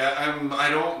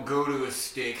don't go to a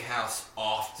steakhouse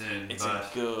often. It's a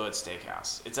good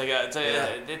steakhouse.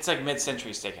 It's like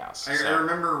mid-century steakhouse. I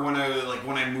remember when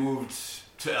I moved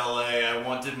to LA, I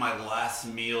wanted my last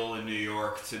meal in New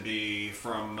York to be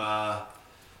from. Wow,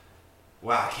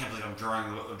 I can't believe I'm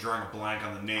drawing a blank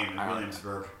on the name in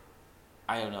Williamsburg.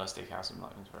 I don't know a steakhouse in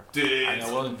Williamsburg. Dude, I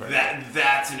know Williamsburg.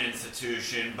 that's an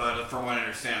institution, but from what I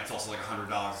understand, it's also like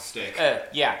 $100 a steak.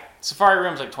 Yeah, Safari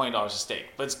Room's like $20 a steak,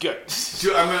 but it's good.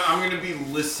 Dude, I'm gonna be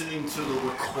listening to the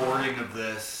recording of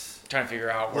this. Trying to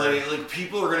figure out where. Like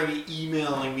people are gonna be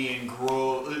emailing me in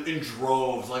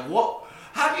droves. Like, what?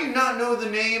 How do you not know the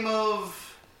name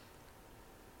of?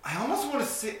 I almost want to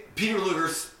say Peter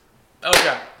Luger's.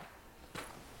 Okay.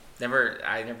 I never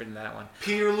been to that one.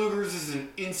 Peter Luger's is an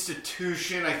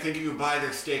institution. I think you can buy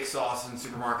their steak sauce in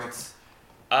supermarkets.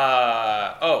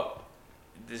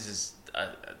 This is a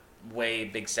way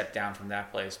big step down from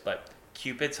that place, but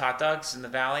Cupid's Hot Dogs in the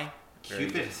Valley.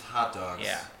 Cupid's Hot Dogs.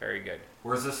 Yeah, very good.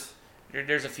 Where's this?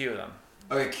 There's a few of them.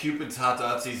 Okay, Cupid's Hot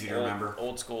Dogs. That's easy to remember.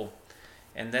 Old school.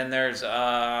 And then there's there's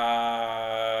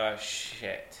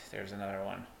another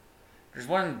one. There's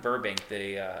one in Burbank,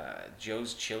 the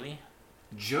Joe's Chili.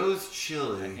 Joe's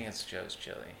Chili. I think it's Joe's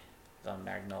Chili. It's on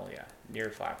Magnolia, near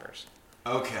Flappers.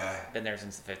 Okay. Been there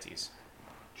since the 50s.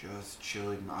 Joe's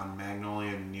Chili on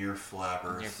Magnolia near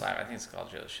Flappers. Near Flappers. I think it's called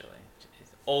Joe's Chili.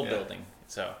 It's old building.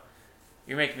 So,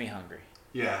 you're making me hungry.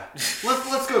 Yeah.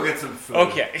 Let's go get some food.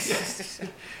 Okay. This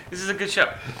is a good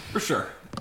show. For sure.